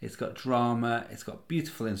intensity, it's got drama, it's got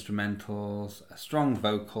beautiful instrumentals, a strong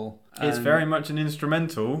vocal. It's very much an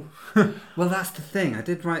instrumental. Well, that's the thing. I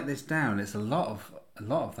did write this down. It's a lot of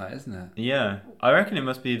that, isn't it? Yeah. I reckon it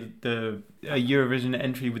must be a Eurovision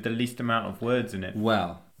entry with the least amount of words in it.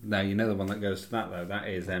 Well, now you know the one that goes to that though. That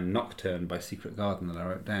is Nocturne by Secret Garden that I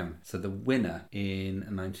wrote down. So the winner in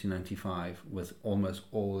 1995 was almost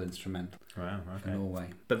all instrumental. Wow, For okay. Norway.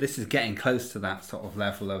 But this is getting close to that sort of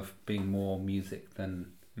level of being more music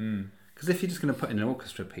than... Because if you're just going to put in an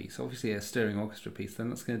orchestra piece, obviously a stirring orchestra piece, then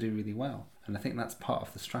that's going to do really well. And I think that's part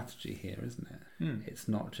of the strategy here, isn't it? It's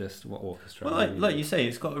not just what orchestra... Well, like you say,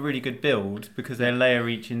 it's got a really good build because they layer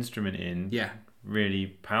each instrument in Yeah. really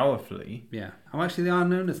powerfully. Yeah. Oh, actually, they are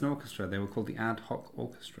known as an orchestra. They were called the Ad Hoc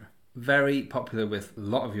Orchestra. Very popular with a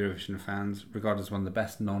lot of Eurovision fans, regarded as one of the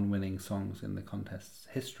best non-winning songs in the contest's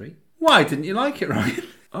history. Why didn't you like it, Ryan?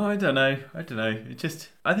 Oh, I don't know. It just...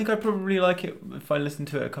 I think I'd probably like it if I listened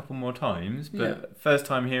to it a couple more times. But first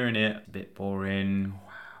time hearing it, a bit boring.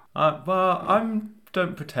 Wow. Well,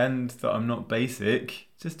 don't pretend that I'm not basic.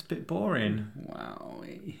 Just a bit boring. Wow.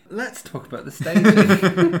 Let's talk about the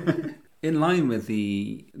staging. In line with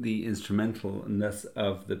the instrumentalness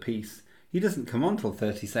of the piece, he doesn't come on till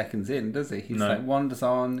 30 seconds in, does he? He's No. like wanders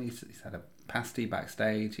on. He's had a pasty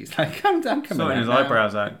backstage. He's like, come down, come on. Sorting his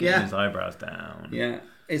eyebrows out, getting his eyebrows down. Yeah.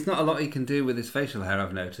 It's not a lot he can do with his facial hair,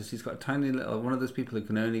 I've noticed. He's got a tiny little, one of those people who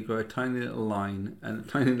can only grow a tiny little line and a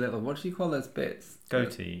tiny little, what do you call those bits?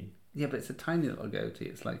 Goatee. Yeah, but it's a tiny little goatee.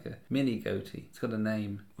 It's like a mini goatee. It's got a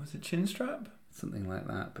name. Was it chin strap? Something like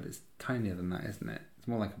that, but it's tinier than that, isn't it? It's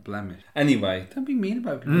more like a blemish. Anyway, don't be mean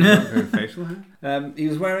about people who don't grow facial hair. He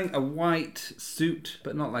was wearing a white suit,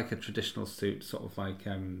 but not like a traditional suit, sort of like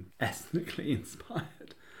ethnically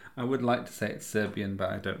inspired. I would like to say it's Serbian, but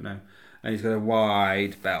I don't know. And he's got a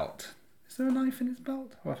wide belt. Is there a knife in his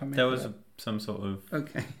belt? Or have I made There that was up? some sort of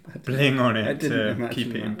Okay. bling on I it didn't to imagine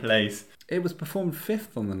keep it in that. place. It was performed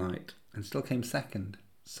 5th on the night and still came 2nd.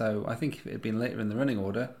 So I think if it had been later in the running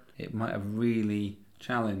order, it might have really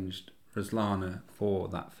challenged Ruslana for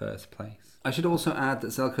that first place. I should also add that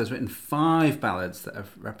Zelko has written 5 ballads that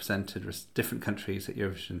have represented different countries at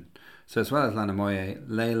Eurovision. So as well as Lana Moye,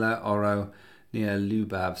 Leila, Oro, Nia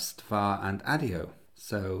Lubavs, Tvar and Adio.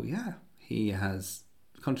 So yeah, he has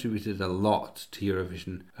contributed a lot to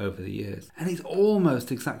Eurovision over the years. And he's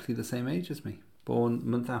almost exactly the same age as me. Born a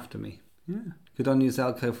month after me. Yeah. Good on you,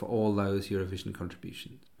 Zelko, for all those Eurovision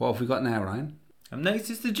contributions. What have we got now, Ryan? Up next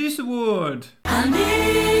is the Juice Award. I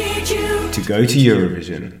need you. To go to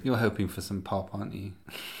Eurovision. You're hoping for some pop, aren't you?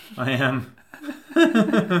 I am.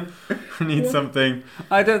 I need something.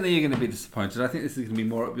 I don't think you're going to be disappointed. I think this is going to be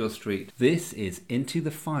more up your street. This is Into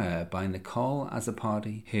the Fire by Nicole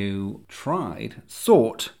Azzopardi, who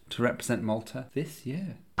sought to represent Malta this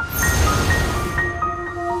year. I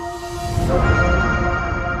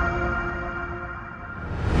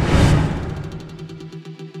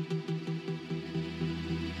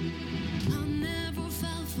never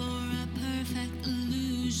fell for a perfect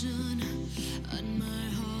illusion, and my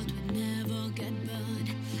heart would never get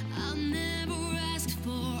burned. I never asked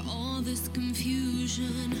for all this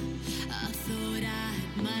confusion. I thought I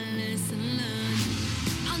had my lesson learned.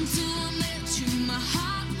 Until I met you, my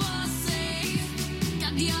heart was safe.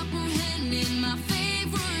 Got the upper hand in my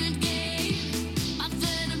favorite game. But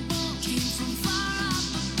then a ball came from far up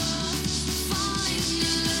above, falling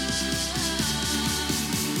in love.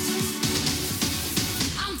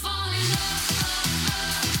 I'm falling in love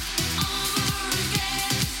over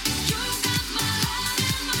again. You got my heart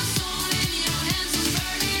and my soul in your hands. I'm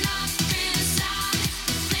burning up inside,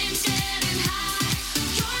 flames getting high.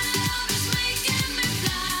 Your love is making me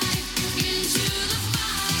fly into the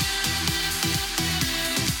fire,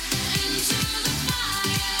 into the fire.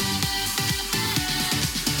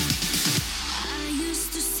 I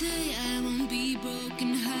used to say I won't be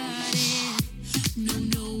broken hearted.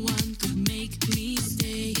 No one could make me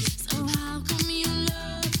stay. So how come your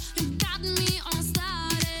love got me all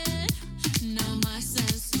started? Now my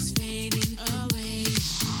sense is fading away.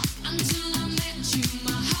 Until I met you,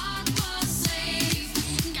 my heart was safe.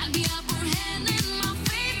 Got the upper hand in my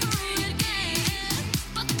favorite game.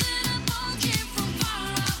 But then a ball came from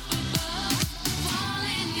far up above,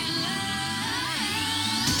 falling in love.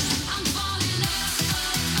 I'm falling in love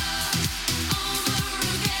over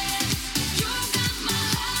again. You got my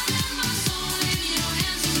heart and my soul in your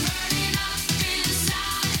hands. I'm burning up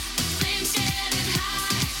inside, flames getting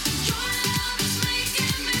high. Your love is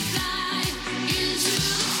making me fly into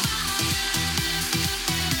the fire,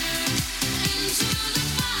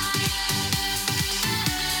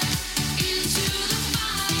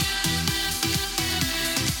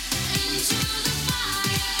 into the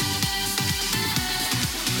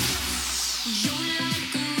You're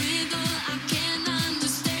like a riddle I can't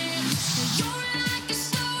understand. You're like a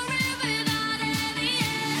story without any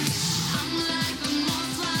end. I'm like a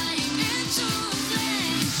moth flying into a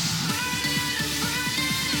flame, burning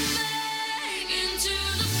into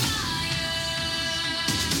the fire,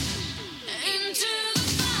 into the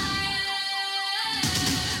fire.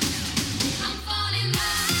 I'm falling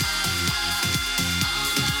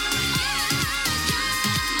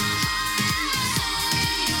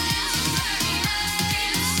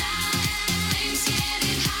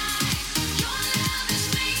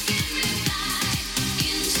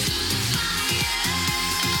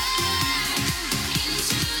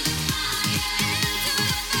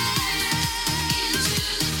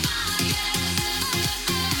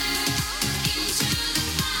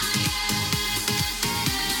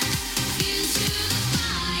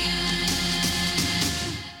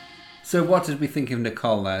So what did we think of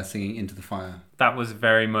Nicole there singing Into the Fire? That was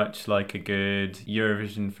very much like a good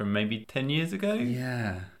Eurovision from maybe 10 years ago.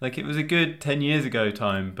 Yeah. Like, it was a good 10 years ago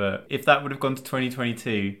time, but if that would have gone to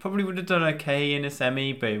 2022, probably would have done okay in a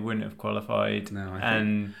semi, but it wouldn't have qualified. No, I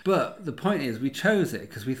think. But the point is, we chose it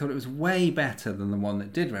because we thought it was way better than the one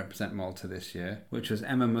that did represent Malta this year, which was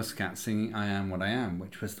Emma Muscat singing I Am What I Am,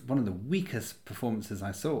 which was one of the weakest performances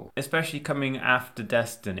I saw. Especially coming after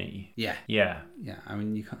Destiny. Yeah. Yeah. Yeah, I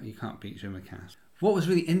mean, you can't beat Je Me Casse. What was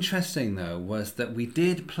really interesting, though, was that we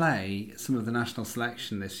did play some of the national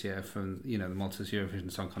selection this year from, the Malta's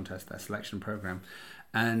Eurovision Song Contest, their selection programme.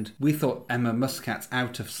 And we thought Emma Muscat's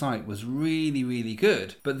Out of Sight was really, really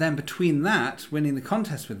good. But then between that, winning the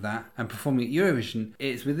contest with that, and performing at Eurovision,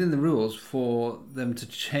 it's within the rules for them to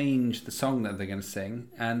change the song that they're going to sing.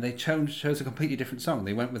 And they chose a completely different song.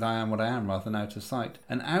 They went with I Am What I Am rather than Out of Sight.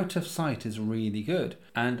 And Out of Sight is really good.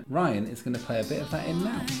 And Ryan is going to play a bit of that in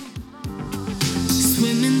now.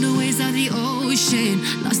 Swimming the waves of the ocean,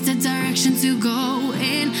 lost the direction to go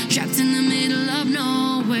in, trapped in the middle of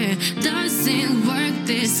nowhere. Doesn't work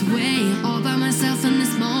this way, all by myself in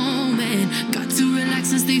this moment. mind. Got to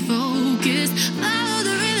relax and stay focused. Follow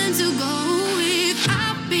the rhythm to go with.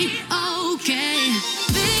 I'll be okay.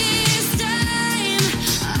 This time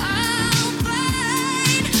I'll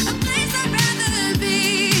find a place I'd rather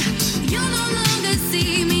be. You'll no longer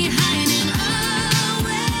see me hiding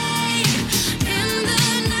away in the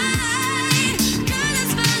night. 'Cause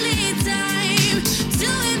it's finally time to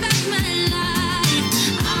win back my life.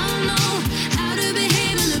 I'll know how to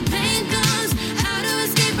behave when the pain comes, how to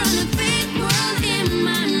escape from the fake world in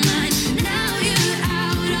my mind. Now you're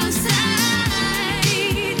out of sight.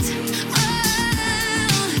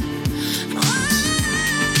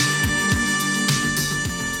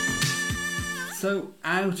 So,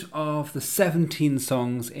 out of the 17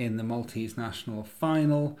 songs in the Maltese national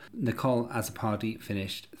final, Nicole Azzopardi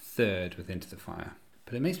finished third with Into the Fire.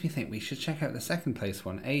 But it makes me think we should check out the second place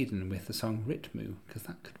one, Aiden, with the song Ritmu, because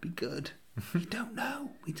that could be good. We don't know.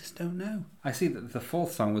 We just don't know. I see that the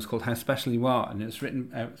fourth song was called How Special You Are, and it was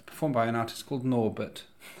written, it was performed by an artist called Norbert.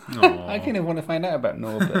 I kind of want to find out about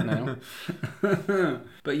Norbert now.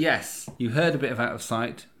 But yes, you heard a bit of Out of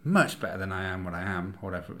Sight. Much better than I Am What I Am, or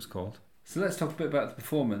whatever it was called. So let's talk a bit about the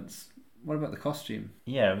performance. What about the costume?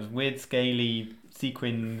 Yeah, it was weird, scaly,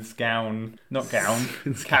 sequins gown, not gown,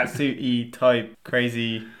 catsuit-y type,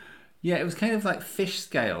 crazy. Yeah, it was kind of like fish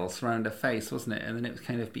scales around her face, wasn't it? And then it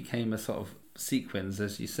kind of became a sort of sequins,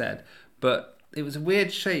 as you said. But it was a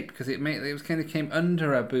weird shape because it was kind of came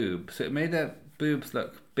under her boob, so it made her boobs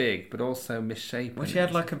look big, but also misshapen. Well, she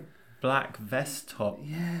had like a black vest top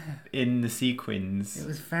in the sequins. It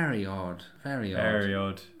was very odd, very odd. Very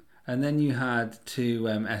odd. And then you had two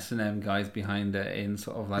S&M guys behind her in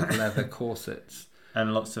sort of like leather corsets.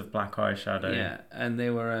 And lots of black eyeshadow. Yeah, and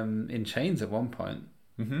they were in chains at one point.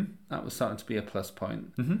 Mm-hmm. That was starting to be a plus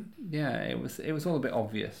point. Mm-hmm. Yeah, it was all a bit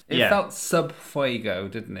obvious. It Yeah. felt sub Fuego,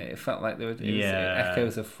 didn't it? It felt like there was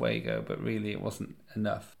echoes of Fuego, but really it wasn't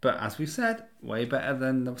enough. But as we said, way better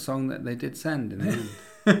than the song that they did send in the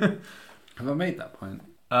end. Have I made that point?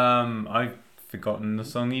 I've forgotten the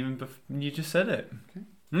song even before you just said it. Okay.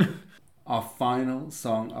 Our final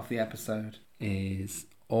song of the episode is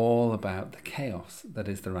all about the chaos that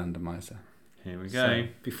is the randomizer. Here we So, go.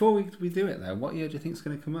 before we do it though, what year do you think is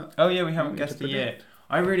going to come up? Oh yeah, we haven't Want me guessed to a year. predict?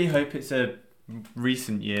 I really hope it's a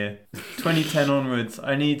recent year. 2010 onwards.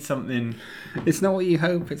 I need something. It's not what you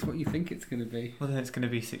hope, it's what you think it's going to be. Well, then it's going to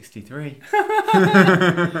be 63.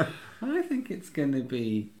 I think it's going to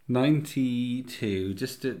be 92,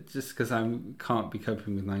 just because I can't be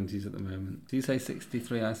coping with 90s at the moment. Do you say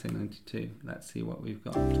 63? I say 92. Let's see what we've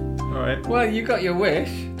got. All right. Well, you got your wish.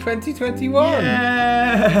 2021.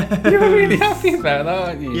 Yeah. You were really happy about that,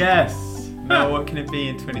 aren't you? Yes. Now, what can it be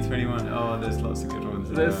in 2021? Oh, there's lots of good ones.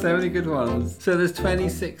 There's so many good ones. So there's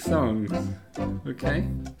 26 songs. Okay.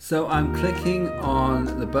 So I'm clicking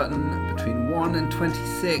on the button between 1 and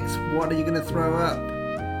 26. What are you going to throw up?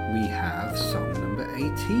 We have song number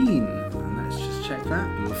 18. And let's just check that.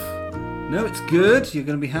 No, it's good. You're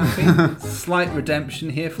going to be happy. Slight redemption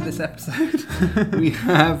here for this episode. We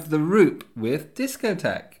have The Roop with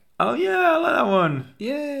Discotheque. Oh yeah, I like that one.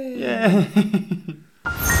 Yay. Yeah.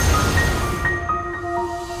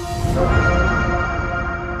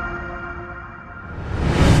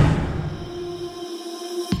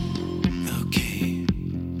 Okay,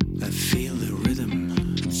 I feel the rhythm.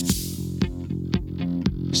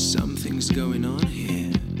 Something's going on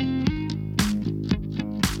here.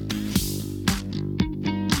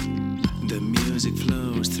 The music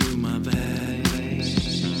flows through my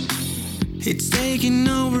veins. It's taking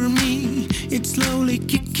over me. It's slowly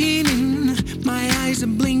kicking in. My eyes are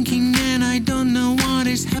blinking and I don't know what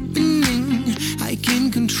is happening. I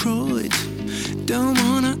can't control it. Don't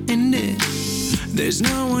wanna end it. There's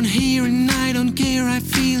no one here and I don't care. I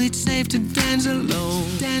feel it's safe to dance alone.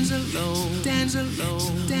 Dance alone. Dance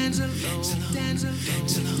alone. Dance alone. Dance alone. Dance alone.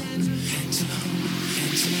 Dance alone.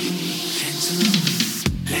 Dance alone.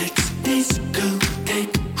 Let's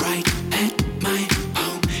discotheque right at my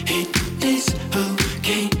home. It is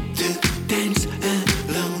okay to dance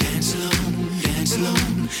alone. Dance alone. Dance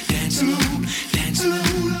alone. Dance alone. Dance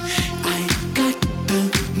alone. I got the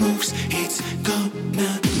moves. It's gonna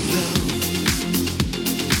blow.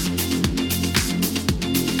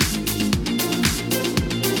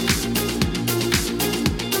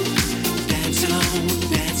 Dance alone,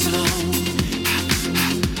 dance alone,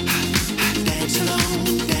 dance alone,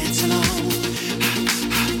 dance alone.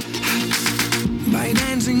 By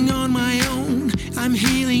dancing on my own, I'm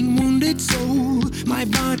healing wounded soul. My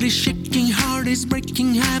body's shaking, heart is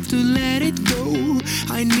breaking, have to let it go.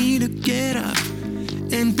 I need to get up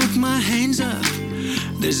and put my hands up.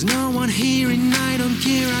 There's no one here and I don't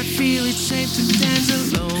care. I feel it's safe to dance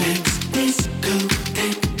alone. Let's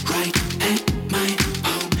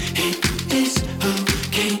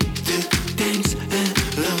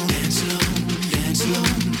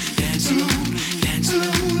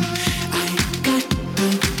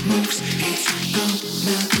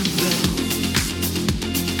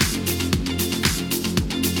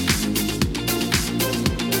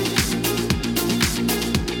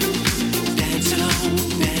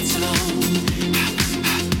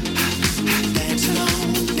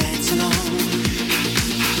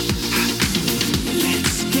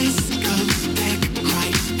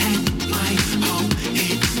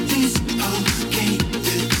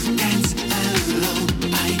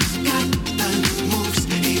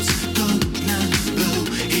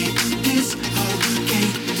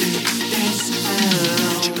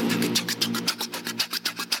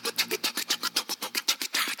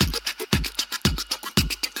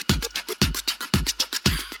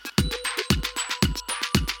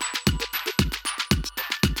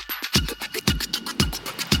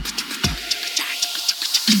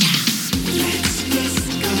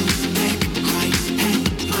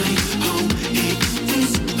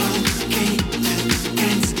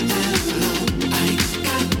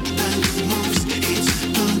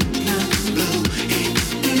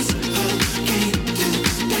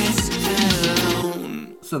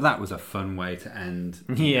that was a fun way to end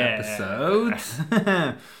the Yeah. episode.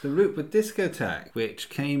 The Root with Discotheque, which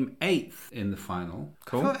came 8th in the final.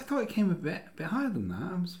 Cool. I thought it came a bit higher than that.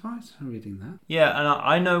 I'm surprised from reading that. Yeah, and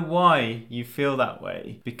I know why you feel that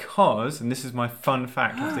way, because, and this is my fun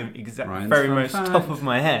fact off the Ryan's very fun most fact. top of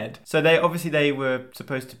my head. So they were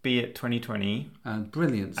supposed to be at 2020, And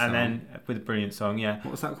brilliant song. and then with a brilliant song, yeah.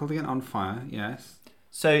 What was that called again? On Fire, yes.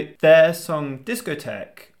 So their song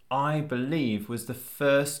Discotheque, I believe, was the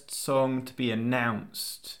first song to be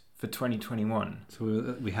announced for 2021.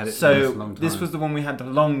 So we had it for So a long time. this was the one we had the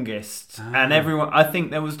longest, and everyone. I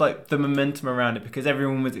think there was like the momentum around it because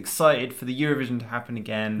everyone was excited for the Eurovision to happen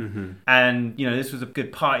again, and this was a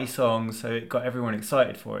good party song, so it got everyone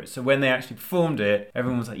excited for it. So when they actually performed it,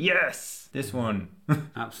 everyone was like, "Yes, this one."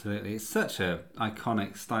 Absolutely. It's such a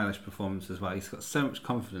iconic, stylish performance as well. He's got so much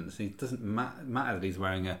confidence. He doesn't matter that he's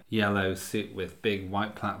wearing a yellow suit with big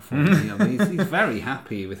white platforms. He's very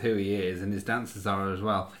happy with who he is, and his dancers are as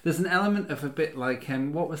well. There's an element of a bit like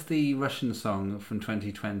what was the Russian song from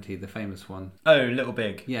 2020, the famous one? Oh, Little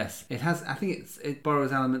Big. Yes, it has. I think it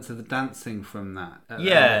borrows elements of the dancing from that.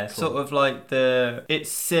 Yeah, sort of like it's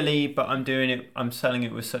silly, but I'm selling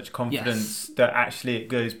it with such confidence that actually it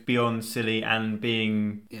goes beyond silly and being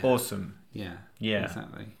awesome. Yeah, Yeah.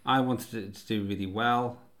 exactly. I wanted it to do really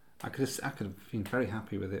well. I could have been very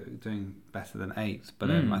happy with it doing better than 8,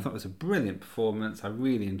 but I thought it was a brilliant performance. I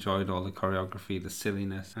really enjoyed all the choreography, the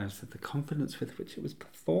silliness, and the confidence with which it was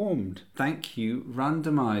performed. Thank you,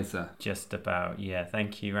 Randomizer. Just about, yeah.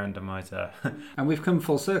 Thank you, Randomizer. And we've come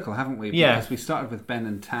full circle, haven't we? Yeah. Because we started with Ben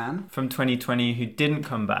and Tan. From 2020 who didn't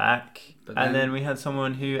come back, But and then- then we had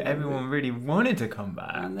someone who everyone really wanted to come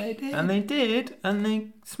back. And they did. And they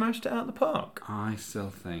smashed it out the park. I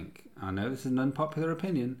still think, I know this is an unpopular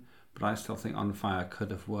opinion, but I still think On Fire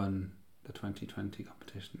could have won the 2020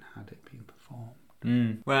 competition had it been performed.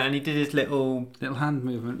 Well, and he did his little Hand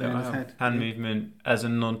movement behind his head. hand movement as a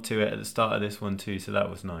nod to it at the start of this one too, so that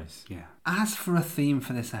was nice. Yeah. As for a theme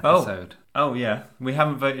for this episode. Oh yeah, we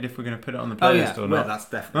haven't voted if we're going to put it on the Oh, playlist yeah. or Well, not. that's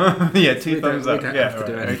definitely. Yeah, two thumbs up. We don't Yeah, have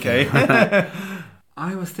to do right, anything. okay.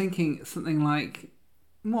 I was thinking something like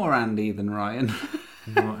more Andy than Ryan.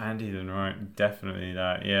 More Andy than right, definitely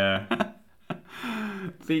that. Yeah.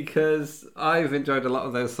 Because I've enjoyed a lot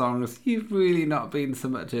of those songs. You've really not been so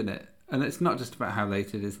much in it. And it's not just about how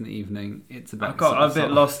late it is in the evening. It's about... I got a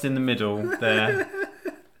bit lost in the middle there.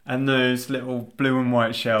 And those little blue and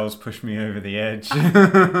white shells pushed me over the edge.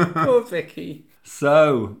 Poor Vicky.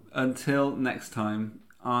 So, until next time,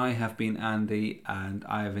 I have been Andy and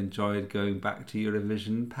I have enjoyed going back to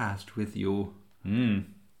Eurovision Past with you.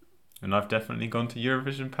 And I've definitely gone to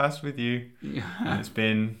Eurovision Past with you. And it's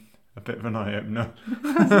been a bit of an eye-opener.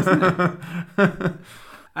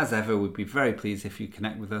 As ever, we'd be very pleased if you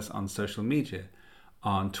connect with us on social media.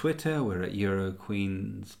 On Twitter, we're at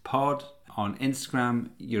EuroQueensPod. On Instagram,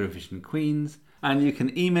 Eurovision Queens. And you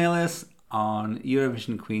can email us on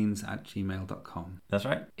eurovisionqueens@gmail.com. That's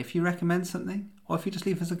right. If you recommend something, or if you just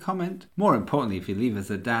leave us a comment. More importantly, if you leave us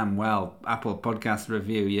a damn well Apple Podcast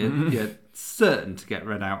review, you're certain to get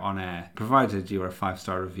read out on air, provided you're a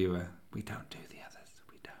 5-star reviewer. We don't do the others.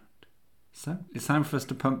 We don't. So, it's time for us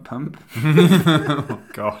to pump. Oh,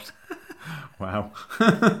 God. Wow.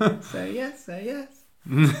 Say yes, say yes.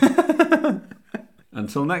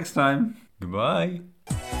 Until next time. Goodbye.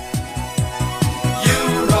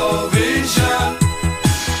 Eurovision.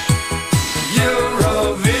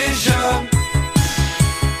 Eurovision.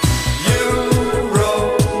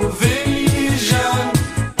 Eurovision.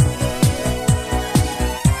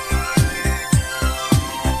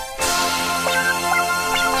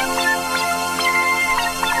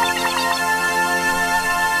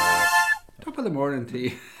 Top of the morning to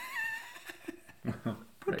you.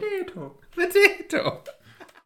 Potato. Potato.